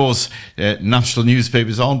 And of course, national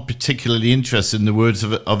newspapers aren't particularly interested in the words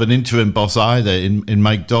of an interim boss either, in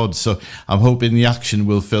Mike Dodds. So I'm hoping the action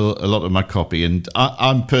will fill a lot of my copy. And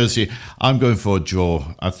I'm going for a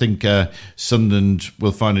draw. I think Sunderland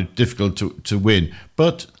will find it difficult to win,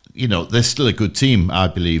 but they're still a good team, I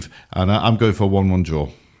believe, and I'm going for a 1-1 draw.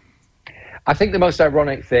 I think the most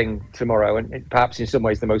ironic thing tomorrow, and perhaps in some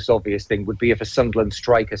ways the most obvious thing, would be if a Sunderland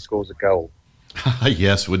striker scores a goal.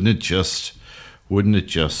 Yes, wouldn't it just?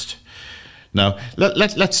 Now,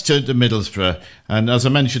 let's turn to Middlesbrough. And as I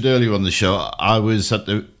mentioned earlier on the show, I was at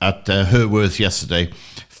Herworth yesterday.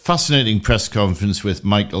 Fascinating press conference with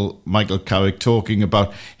Michael Carrick talking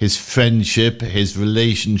about his friendship, his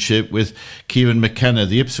relationship with Kieran McKenna,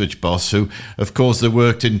 the Ipswich boss, who, of course, they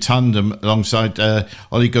worked in tandem alongside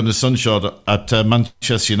Ole Gunnar Solskjaer at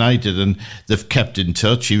Manchester United, and they've kept in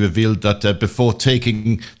touch. He revealed that before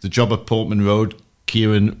taking the job at Portman Road,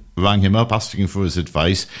 Kieran rang him up asking for his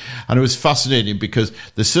advice, and it was fascinating because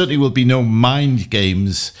there certainly will be no mind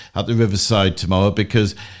games at the Riverside tomorrow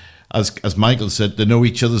because, as Michael said, they know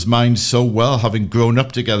each other's minds so well, having grown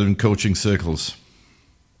up together in coaching circles.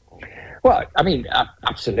 Well, I mean,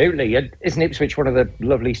 absolutely. Isn't Ipswich one of the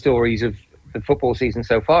lovely stories of the football season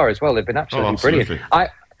so far as well? They've been absolutely brilliant.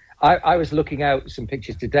 I was looking out some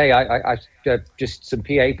pictures today. I just some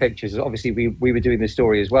PA pictures. Obviously, we were doing this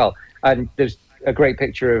story as well. And there's a great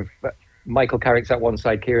picture of Michael Carrick's at one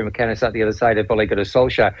side, Kieran McKenna's at the other side of Ole Gunnar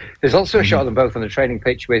Solskjaer. There's also a shot of them both on the training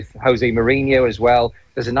pitch with Jose Mourinho as well.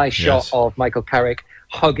 There's a nice shot of Michael Carrick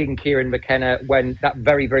hugging Kieran McKenna when that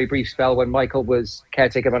very, very brief spell when Michael was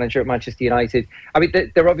caretaker manager at Manchester United. I mean,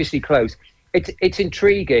 they're obviously close. It's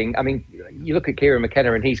intriguing. I mean, you look at Kieran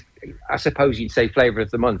McKenna and he's, I suppose you'd say, flavour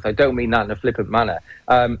of the month. I don't mean that in a flippant manner.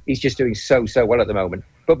 He's just doing so well at the moment.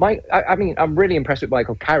 But I'm really impressed with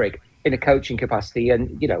Michael Carrick in a coaching capacity, and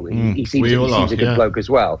he seems a good bloke as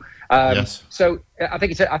well. So I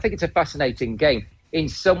think it's a fascinating game in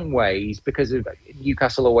some ways because of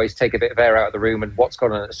Newcastle always take a bit of air out of the room and what's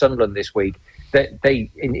gone on at Sunderland this week. That they,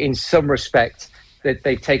 in some respect,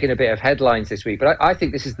 they've taken a bit of headlines this week, but I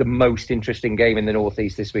think this is the most interesting game in the North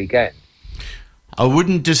East this weekend. I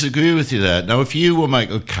wouldn't disagree with you there. Now, if you were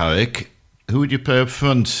Michael Carrick, who would you play up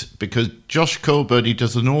front? Because Josh Coburn, he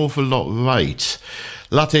does an awful lot right.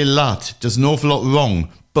 Latte Lat does an awful lot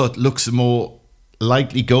wrong, but looks a more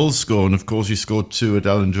likely goal scorer. And of course, he scored 2 at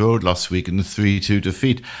Elland Road last week in the 3-2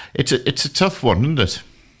 defeat. It's a tough one, isn't it?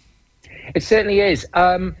 It certainly is.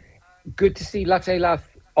 Good to see Latte Lat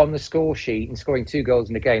on the score sheet and scoring 2 goals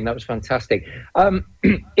in the game. That was fantastic.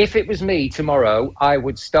 If it was me tomorrow, I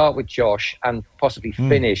would start with Josh and possibly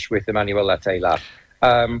finish with Emmanuel Latte Lat.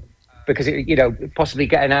 Because, possibly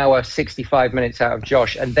get an hour, 65 minutes out of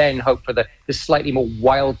Josh and then hope for the slightly more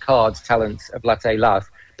wild cards talent of Latte Lat.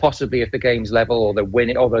 Possibly if the game's level or they're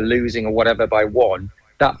winning or they're losing or whatever by 1.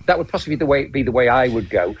 That would possibly be the way I would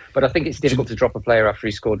go. But I think it's difficult to drop a player after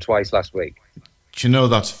he scored twice last week. Do you know,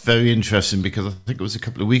 that's very interesting because I think it was a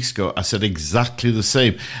couple of weeks ago I said exactly the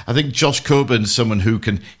same. I think Josh Coburn's someone who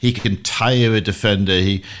can tire a defender.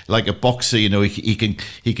 He, like a boxer, he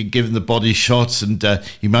can give him the body shots and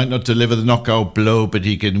he might not deliver the knockout blow, but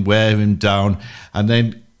he can wear him down. And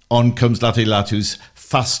then on comes Latte Lat, who's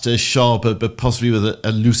faster, sharper, but possibly with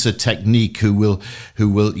a looser technique. Who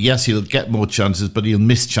will? Yes, he'll get more chances, but he'll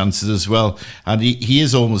miss chances as well. And he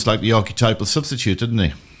is almost like the archetypal substitute, isn't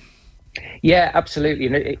he? Yeah, absolutely.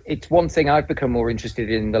 And it's one thing I've become more interested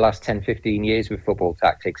in the last 10, 15 years with football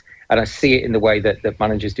tactics. And I see it in the way that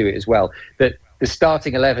managers do it as well. That the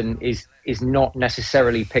starting 11 is not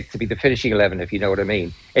necessarily picked to be the finishing 11, if you know what I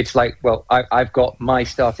mean. It's like, well, I've got my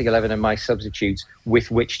starting 11 and my substitutes with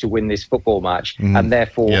which to win this football match. And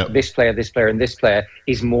therefore, this player, and this player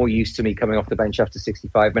is more used to me coming off the bench after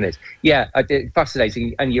 65 minutes. Yeah,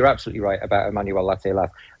 fascinating. And you're absolutely right about Emmanuel Latte Lat.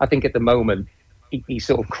 I think at the moment, he's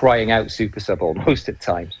sort of crying out super sub almost at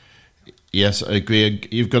times. Yes, I agree.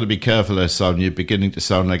 You've got to be careful there, Sam. You're beginning to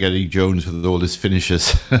sound like Eddie Jones with all his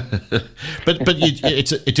finishes. but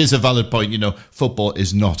it is a valid point. Football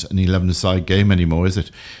is not an 11-a-side game anymore, is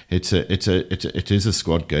it? It is a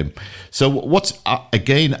squad game. So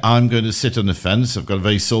again, I'm going to sit on the fence. I've got a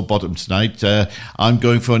very sore bottom tonight. I'm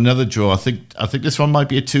going for another draw. I think this one might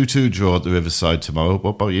be a 2-2 draw at the Riverside tomorrow.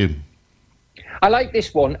 What about you? I like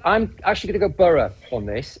this one. I'm actually going to go Borough on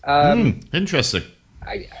this. Interesting.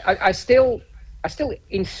 I still,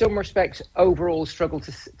 in some respects, overall struggle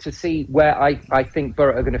to see where I think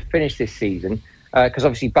Borough are going to finish this season. Because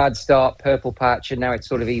obviously, bad start, purple patch, and now it's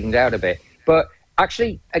sort of evened out a bit. But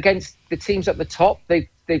actually, against the teams at the top, they've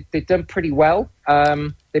done pretty well.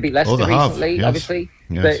 They beat Leicester recently, yes. Obviously.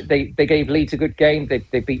 Yes. They gave Leeds a good game.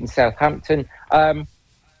 They've beaten Southampton.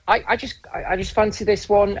 I just fancy this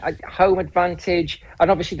one, home advantage, and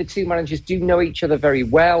obviously the two managers do know each other very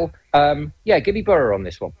well. Give me Borough on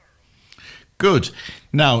this one. Good.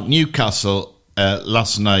 Now, Newcastle,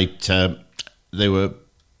 last night, they were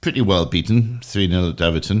pretty well beaten, 3-0 at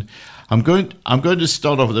Everton. I'm going to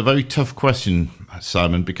start off with a very tough question,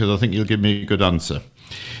 Simon, because I think you'll give me a good answer.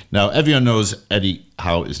 Now, everyone knows Eddie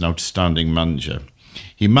Howe is an outstanding manager.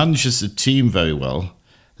 He manages the team very well.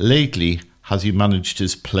 Lately, has he managed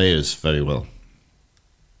his players very well?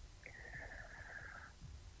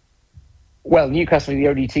 Well, Newcastle are the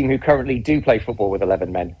only team who currently do play football with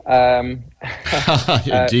 11 men.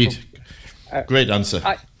 Indeed. Great answer.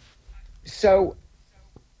 So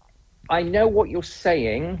I know what you're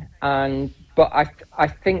saying, but I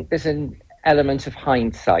think there's an element of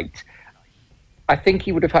hindsight. I think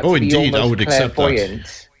he would have had to be almost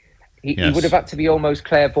clairvoyant. He would have had to be almost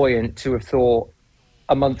clairvoyant to have thought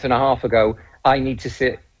a month and a half ago, I need to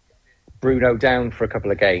sit Bruno down for a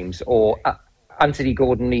couple of games, or Anthony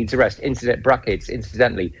Gordon needs a rest.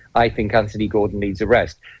 Incidentally, I think Anthony Gordon needs a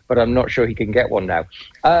rest, but I'm not sure he can get one now.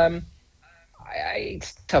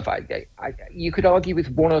 It's tough. You could argue with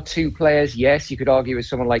one or two players, yes. You could argue with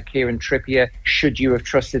someone like Kieran Trippier. Should you have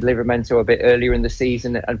trusted Livramento a bit earlier in the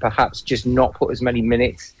season and perhaps just not put as many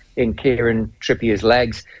minutes in Kieran Trippier's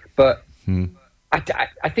legs? But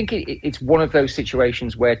I think it's one of those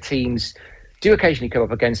situations where teams do occasionally come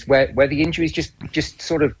up against where the injuries just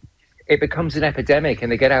sort of, it becomes an epidemic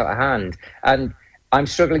and they get out of hand. And I'm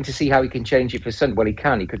struggling to see how he can change it for Sunday. Well, he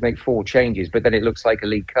can. He could make 4 changes, but then it looks like a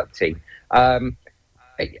League Cup team. I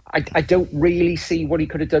don't really see what he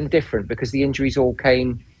could have done different because the injuries all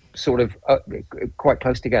came sort of quite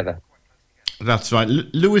close together. That's right.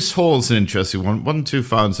 Lewis Hall's an interesting one. 1-2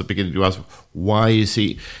 fans are beginning to ask, why is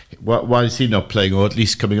he not playing, or at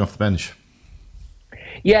least coming off the bench?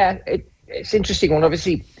 Yeah, it's an interesting one.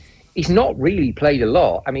 Obviously, he's not really played a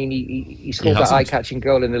lot. I mean, he scored that eye-catching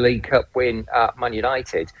goal in the League Cup win at Man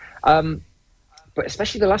United. but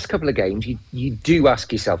especially the last couple of games, you do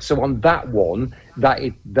ask yourself. So on that one, that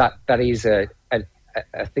is a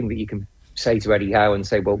thing that you can say to Eddie Howe and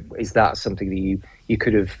say, well, is that something that you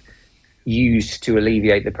could have used to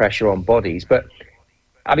alleviate the pressure on bodies? But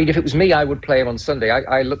I mean, if it was me, I would play him on Sunday.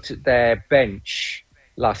 I looked at their bench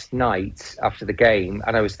last night after the game,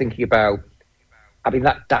 and I was thinking about, I mean,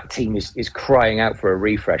 that team is crying out for a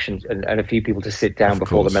refresh and a few people to sit down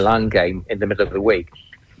before the Milan game in the middle of the week.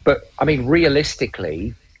 But, I mean,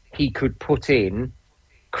 realistically, he could put in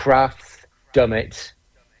Kraft, Dummett,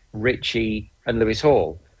 Ritchie and Lewis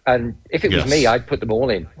Hall. And if it was me, I'd put them all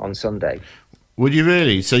in on Sunday. Would you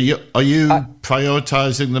really? So are you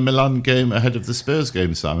prioritising the Milan game ahead of the Spurs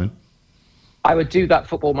game, Simon? I would do that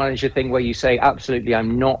Football Manager thing where you say, absolutely,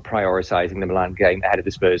 I'm not prioritising the Milan game ahead of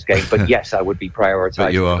the Spurs game. But yes, I would be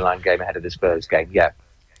prioritising the Milan game ahead of the Spurs game, yeah.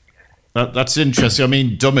 That's interesting. I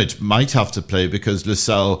mean, Dummett might have to play because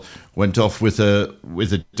Lascelles went off with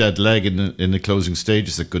a dead leg in the closing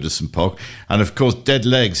stages at Goodison Park, and of course, dead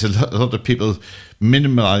legs. A lot of people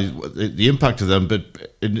minimise the impact of them,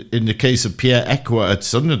 but in the case of Pierre Ekwa at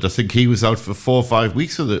Sunderland, I think he was out for 4 or 5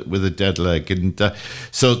 weeks with a dead leg, and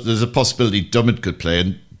so there's a possibility Dummett could play.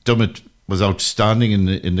 And Dummett was outstanding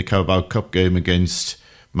in the Carabao Cup game against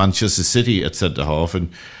Manchester City at centre half, and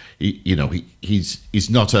he's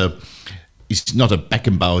not a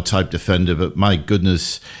Beckenbauer type defender, but my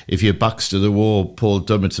goodness, if your back's to the wall, Paul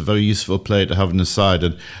Dummett's a very useful player to have on the side,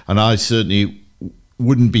 and I certainly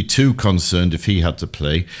wouldn't be too concerned if he had to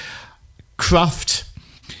play. Kraft,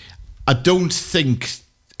 I don't think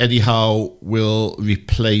Eddie Howe will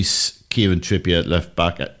replace Kieran Trippier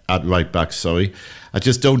at right back. Sorry, I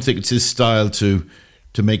just don't think it's his style to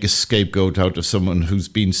make a scapegoat out of someone who's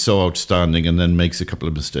been so outstanding and then makes a couple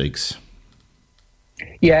of mistakes.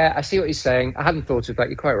 Yeah, I see what he's saying. I hadn't thought of that.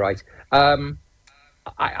 You're quite right.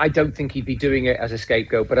 I don't think he'd be doing it as a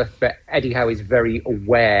scapegoat, but Eddie Howe is very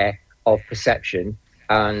aware of perception,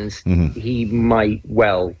 and he might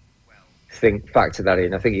well factor that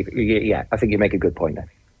in. I think you make a good point there.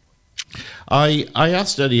 I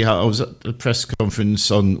asked Eddie Howe, I was at the press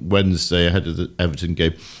conference on Wednesday ahead of the Everton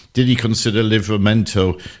game, did he consider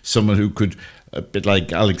Livramento someone who could, a bit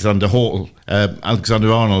like Alexander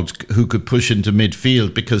Arnold, who could push into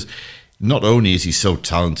midfield? Because not only is he so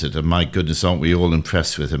talented, and my goodness, aren't we all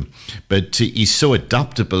impressed with him, but he's so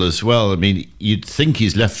adaptable as well. I mean, you'd think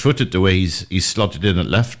he's left-footed the way he's slotted in at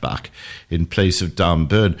left-back in place of Dan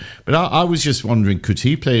Burn. But I was just wondering, could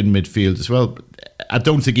he play in midfield as well? I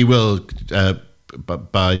don't think he will,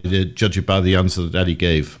 judging by the answer that Eddie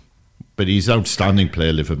gave. But he's an outstanding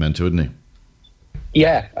player, Livramento, isn't he?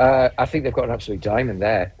 Yeah, I think they've got an absolute diamond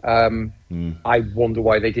there. I wonder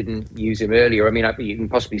why they didn't use him earlier. I mean, you can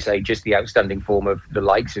possibly say just the outstanding form of the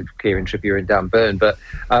likes of Kieran Trippier and Dan Burn, but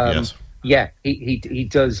yes. Yeah, he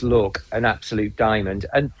does look an absolute diamond.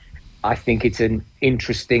 And I think it's an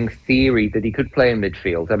interesting theory that he could play in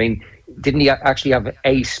midfield. I mean, didn't he actually have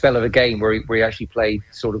a spell of a game where he actually played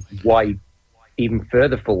sort of wide, even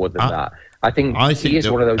further forward than that? I think he is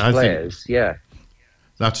one of those players, yeah.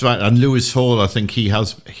 That's right. And Lewis Hall, I think he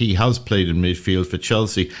has played in midfield for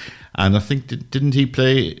Chelsea. And I think, didn't he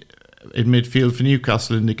play in midfield for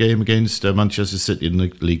Newcastle in the game against Manchester City in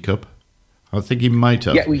the League Cup? I think he might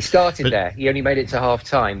have. Yeah, we started there. He only made it to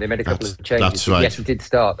half-time. They made a couple of changes. That's right. Yes, he did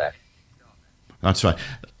start there. That's right.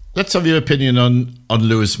 Let's have your opinion on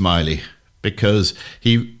Lewis Miley, because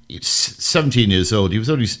he's 17 years old. He was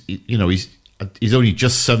only, he's only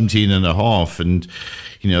just 17 and a half, and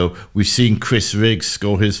we've seen Chris Riggs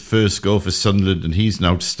score his first goal for Sunderland, and he's an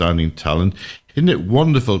outstanding talent. Isn't it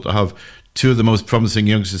wonderful to have two of the most promising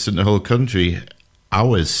youngsters in the whole country,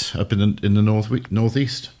 ours, up in the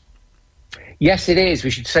northeast? Yes, it is.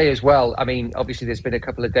 We should say as well, I mean, obviously there's been a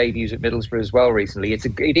couple of debuts at Middlesbrough as well recently.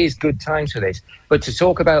 It is good times for this. But to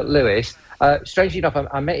talk about Lewis, strangely enough,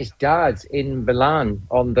 I met his dad in Milan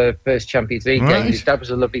on the first Champions League game. His dad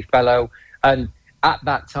was a lovely fellow, and at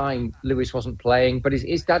that time, Lewis wasn't playing, but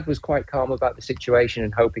his dad was quite calm about the situation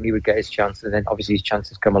and hoping he would get his chance, and then obviously his chance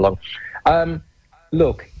has come along.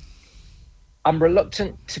 Look, I'm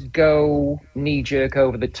reluctant to go knee-jerk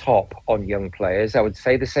over the top on young players. I would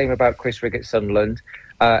say the same about Chris Rigg at Sunderland.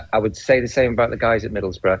 I would say the same about the guys at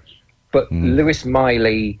Middlesbrough. But Lewis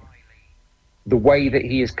Miley, the way that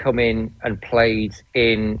he has come in and played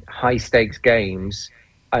in high-stakes games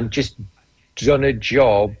and just done a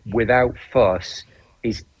job without fuss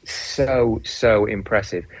is so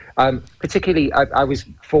impressive. Particularly, I was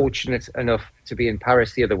fortunate enough to be in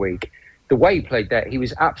Paris the other week, the way he played there, he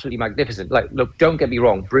was absolutely magnificent. Like, look, don't get me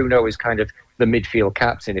wrong, Bruno is kind of the midfield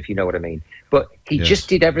captain, if you know what I mean. But he just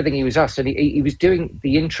did everything he was asked, and he was doing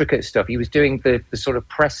the intricate stuff. He was doing the sort of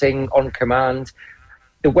pressing on command.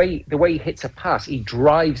 The way he hits a pass, he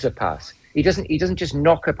drives a pass. He doesn't just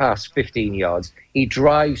knock a pass 15 yards. He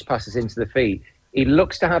drives passes into the feet. He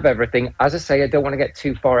looks to have everything. As I say, I don't want to get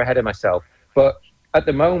too far ahead of myself, but at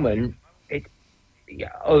the moment,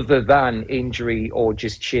 other than injury or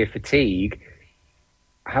just sheer fatigue,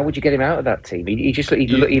 how would you get him out of that team?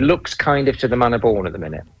 He looks kind of to the manner born at the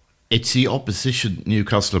minute. It's the opposition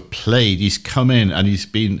Newcastle have played. He's come in and he's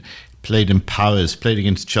been played in Paris, played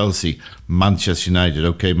against Chelsea, Manchester United.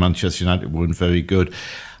 Okay, Manchester United weren't very good.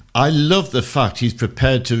 I love the fact he's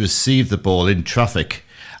prepared to receive the ball in traffic,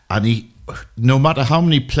 and he, no matter how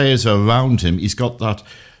many players are around him, he's got that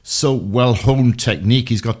so well-honed technique.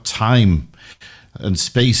 He's got time and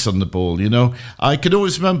space on the ball, you know. I can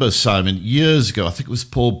always remember, Simon, years ago, I think it was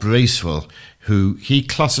Paul Bracewell, who he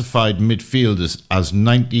classified midfielders as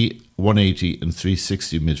 90, 180 and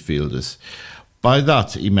 360 midfielders. By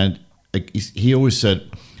that, he meant, he always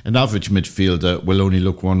said, an average midfielder will only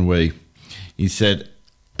look one way. He said,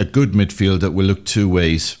 a good midfielder will look two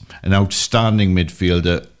ways. An outstanding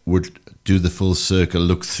midfielder would do the full circle,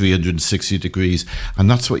 look 360 degrees.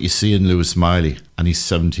 And that's what you see in Lewis Miley, and he's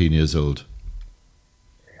 17 years old.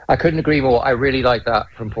 I couldn't agree more. I really like that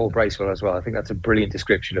from Paul Bracewell as well. I think that's a brilliant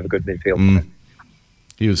description of a good midfielder.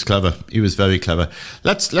 He was clever. He was very clever.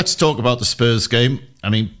 Let's talk about the Spurs game. I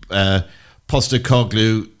mean,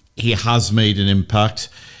 Postecoglou, he has made an impact.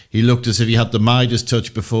 He looked as if he had the Midas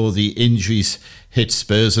touch before the injuries hit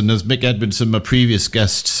Spurs. And as Mick Edmondson, my previous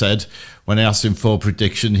guest, said, when I asked him for a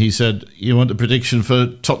prediction, he said, you want a prediction for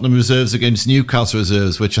Tottenham reserves against Newcastle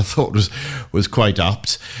reserves, which I thought was quite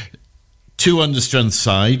apt. Two understrength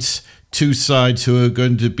sides, two sides who are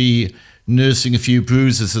going to be nursing a few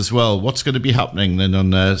bruises as well. What's going to be happening then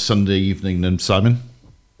on Sunday evening then, Simon?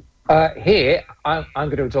 Here, I'm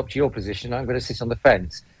going to adopt your position. I'm going to sit on the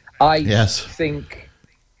fence. I think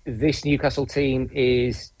this Newcastle team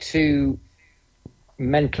is too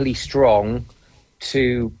mentally strong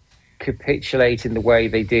to capitulate in the way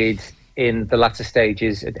they did in the latter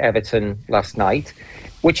stages at Everton last night.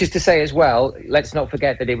 Which is to say as well, let's not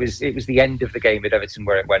forget that it was the end of the game at Everton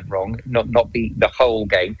where it went wrong, not the whole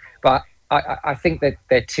game. But I think that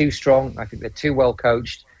they're too strong. I think they're too well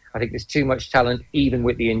coached. I think there's too much talent, even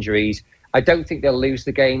with the injuries. I don't think they'll lose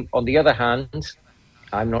the game. On the other hand,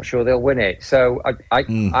 I'm not sure they'll win it. So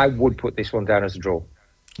I would put this one down as a draw.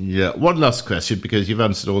 Yeah. One last question, because you've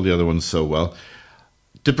answered all the other ones so well.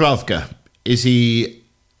 Dubravka, is he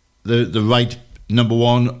the right number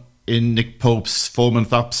one in Nick Pope's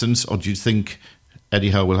 4-month absence, or do you think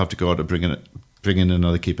Eddie Howe will have to go out and bring in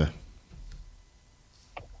another keeper?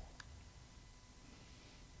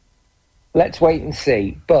 Let's wait and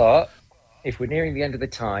see. But if we're nearing the end of the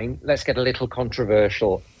time, let's get a little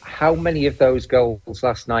controversial. How many of those goals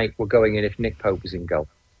last night were going in if Nick Pope was in goal?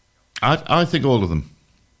 I think all of them.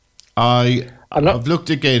 I've looked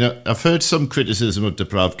again. I've heard some criticism of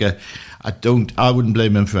Dubravka. I wouldn't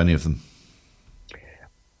blame him for any of them.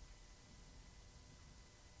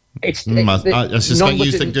 I suspect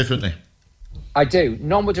you think differently. I do.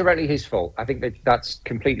 None were directly his fault. I think that's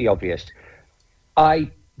completely obvious.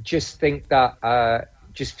 I just think that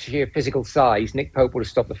just sheer physical size, Nick Pope would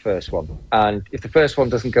have stopped the first one. And if the first one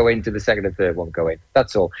doesn't go in, do the second and third one go in?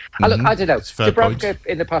 That's all. Look, I don't know. Dubravka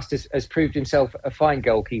in the past has proved himself a fine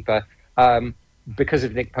goalkeeper because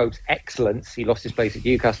of Nick Pope's excellence. He lost his place at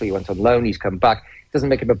Newcastle. He went on loan. He's come back. Doesn't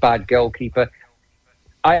make him a bad goalkeeper.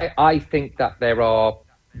 I think that there are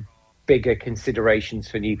bigger considerations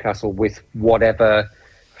for Newcastle with whatever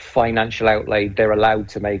financial outlay they're allowed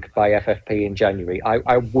to make by FFP in January.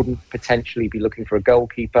 I wouldn't potentially be looking for a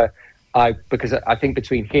goalkeeper because I think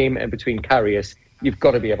between him and between Karius, you've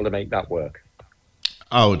got to be able to make that work.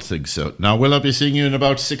 I would think so. Now, will I be seeing you in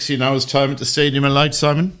about 16 hours' time at the Stadium of Light,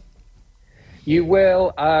 Simon? You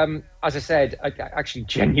will. As I said, I actually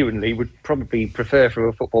genuinely would probably prefer from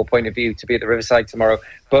a football point of view to be at the Riverside tomorrow,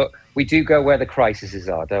 but we do go where the crises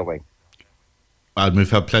are, don't we? And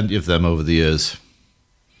we've had plenty of them over the years.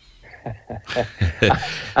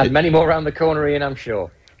 And many more around the corner, Ian, I'm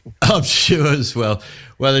sure. I'm sure as well.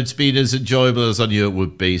 Well, it's been as enjoyable as I knew it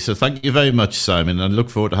would be. So thank you very much, Simon, and I look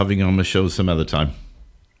forward to having you on the show some other time.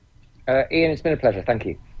 Ian, it's been a pleasure. Thank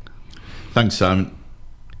you. Thanks, Simon.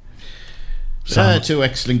 Two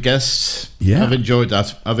excellent guests. Yeah. I've enjoyed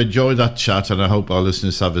that. I've enjoyed that chat, and I hope our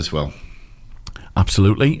listeners have as well.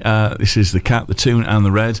 Absolutely. This is the Cat, the Toon and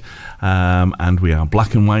the Red, and we are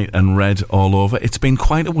black and white and red all over. It's been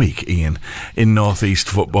quite a week, Ian, in North East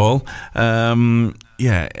football. I mean,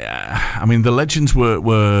 the legends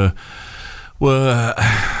were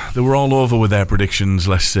they were all over with their predictions,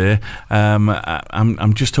 let's say.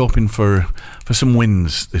 I'm just hoping for some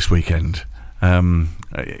wins this weekend. Are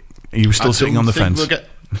you still sitting on the fence?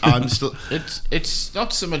 I'm still. It's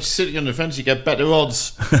not so much sitting on the fence. You get better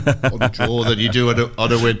odds on a draw than you do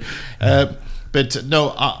on a win. But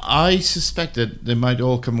no, I suspect that they might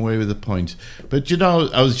all come away with a point. But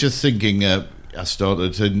I was just thinking. I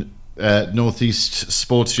started in Northeast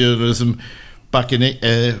sports journalism back in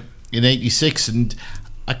 '86, and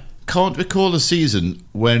I can't recall a season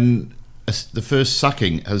when the first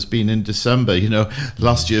sacking has been in December.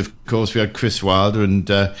 Last year, of course, we had Chris Wilder, and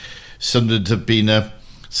Sunderland have been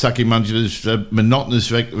sacking managers with monotonous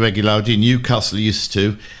regularity. Newcastle used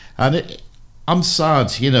to, and I'm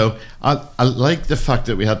sad. I like the fact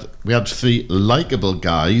that we had three likeable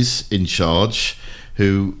guys in charge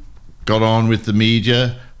who got on with the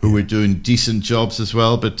media, who were doing decent jobs as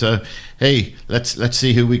well. But hey, let's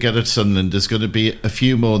see who we get at Sunderland. There's going to be a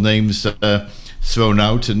few more names thrown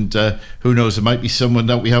out, and who knows, there might be someone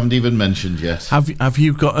that we haven't even mentioned yet. Have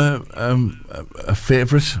you got a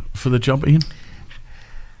favourite for the job, Ian?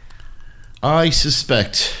 I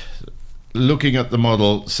suspect, looking at the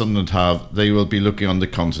model Sunderland have, they will be looking on the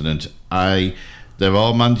continent. There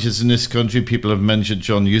are managers in this country. People have mentioned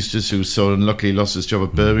John Eustace, who so unluckily lost his job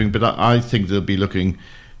at Birmingham, but I think they'll be looking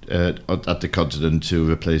at the continent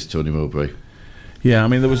to replace Tony Mowbray. Yeah, I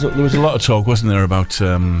mean, there was a lot of talk, wasn't there, about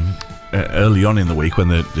early on in the week when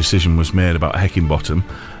the decision was made about Heckingbottom,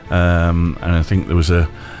 and I think there was a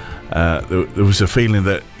feeling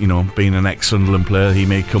that, being an ex-Sunderland player, he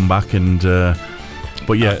may come back, and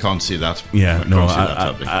but yeah, I can't see that. Yeah,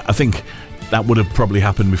 I think that would have probably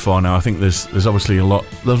happened before now. I think there's obviously a lot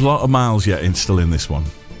of miles yet still in this one.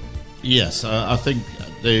 Yes, I think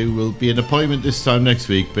there will be an appointment this time next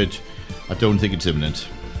week, but I don't think it's imminent.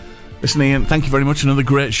 Listen, Ian, thank you very much. Another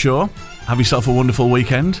great show. Have yourself a wonderful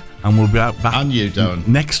weekend, and we'll be back and you, Darren,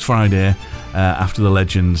 next Friday after the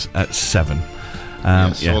Legends at 7.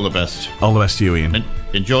 Yes, all the best. All the best to you, Ian.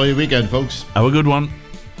 Enjoy your weekend, folks. Have a good one.